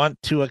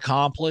want to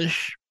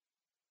accomplish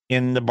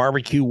in the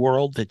barbecue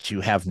world that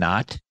you have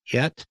not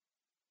yet?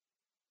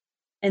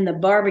 In the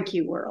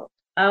barbecue world?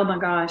 Oh my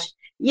gosh.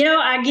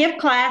 I give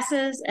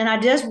classes and I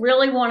just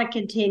really want to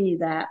continue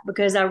that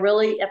because I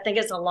think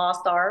it's a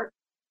lost art.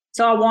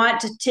 So I want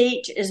to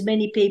teach as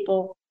many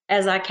people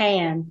as I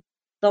can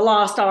the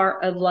lost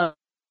art of low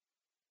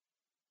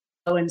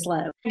and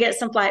slow. I get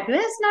some flack,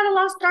 it's not a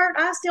lost art.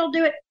 I still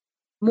do it.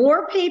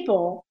 More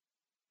people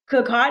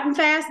cook hot and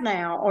fast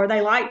now, or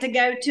they like to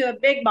go to a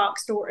big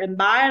box store and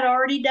buy it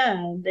already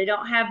done. They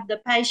don't have the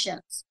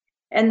patience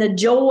and the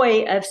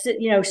joy of,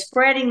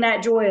 spreading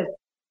that joy of,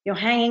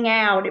 hanging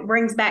out. It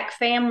brings back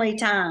family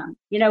time,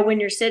 when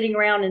you're sitting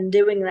around and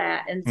doing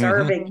that and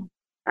serving.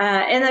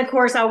 And of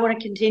course, I want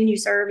to continue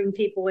serving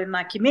people in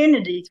my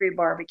community through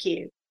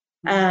barbecue.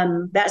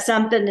 That's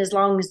something as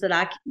long as that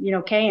I,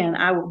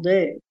 I will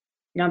do.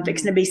 I'm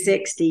fixing to be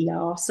 60,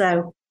 y'all.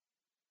 So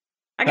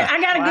I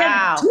got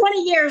a good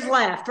 20 years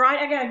left, right?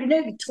 I got a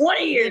good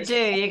 20 years. You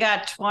do. You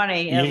got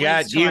 20.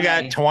 You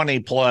got 20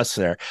 plus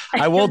there.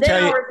 I will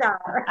tell you.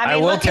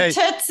 Look at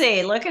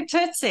Tootsie. Look at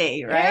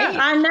Tootsie, right? Yeah,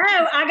 I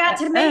know. I got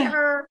to meet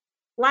her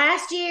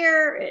last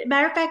year.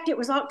 Matter of fact, it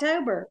was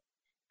October.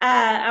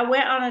 I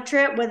went on a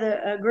trip with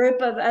a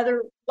group of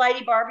other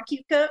lady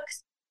barbecue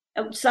cooks.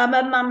 Some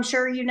of them I'm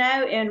sure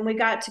and we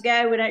got to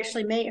go and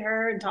actually meet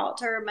her and talk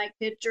to her and make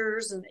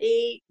pictures and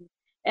eat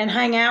and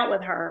hang out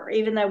with her,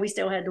 even though we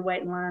still had to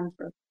wait in line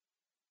for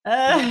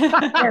 10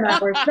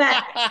 hours.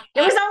 But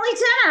it was only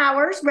 10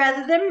 hours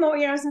rather than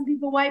more. Some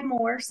people wait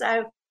more.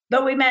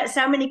 But we met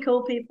so many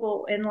cool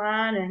people in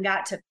line and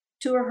got to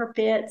tour her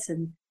pits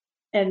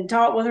and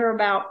talk with her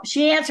about.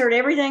 She answered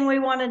everything we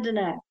wanted to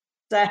know.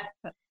 So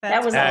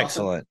that was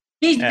excellent. Awesome.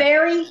 She's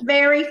very,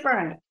 very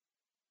frank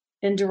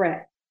and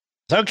direct.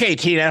 Okay,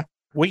 Tina,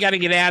 we got to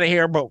get out of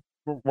here, but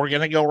we're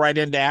going to go right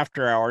into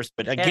after hours.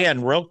 But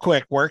again, real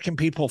quick, where can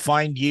people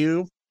find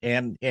you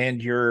and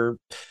your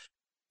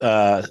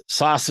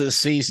sauces,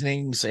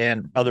 seasonings,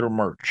 and other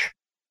merch?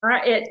 All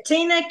right, at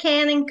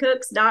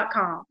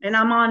TinaCannonCooks.com. And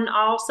I'm on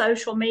all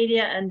social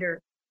media under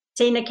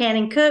Tina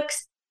Cannon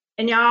Cooks.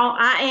 And y'all,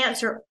 I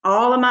answer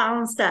all of my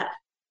own stuff.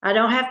 I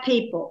don't have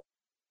people.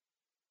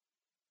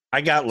 I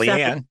got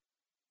Leanne.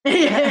 But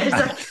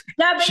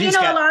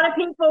a lot of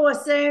people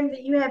assume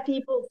that you have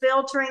people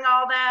filtering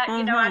all that.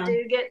 I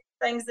do get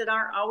things that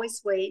aren't always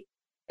sweet,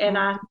 and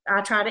I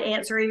try to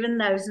answer even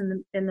those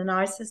in the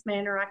nicest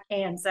manner I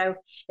can. So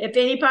if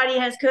anybody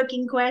has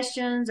cooking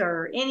questions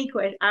or any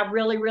question, I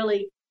really,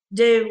 really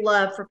do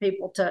love for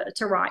people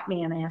to write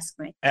me and ask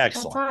me.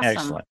 Excellent. Awesome.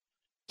 Excellent.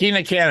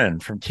 Tina Cannon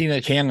from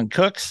Tina Cannon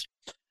Cooks.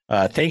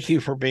 Thank you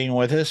for being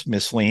with us,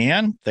 Miss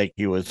Leanne. Thank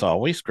you as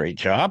always. Great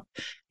job.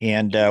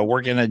 And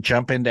we're going to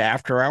jump into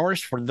after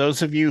hours. For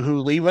those of you who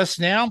leave us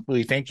now,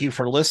 we thank you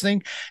for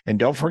listening. And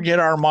don't forget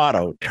our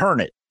motto, turn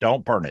it,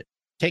 don't burn it.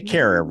 Take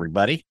care,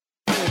 everybody.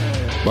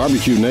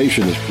 Barbecue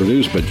Nation is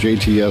produced by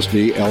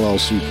JTSD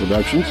LLC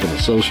Productions in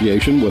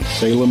association with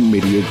Salem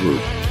Media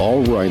Group.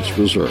 All rights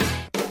reserved.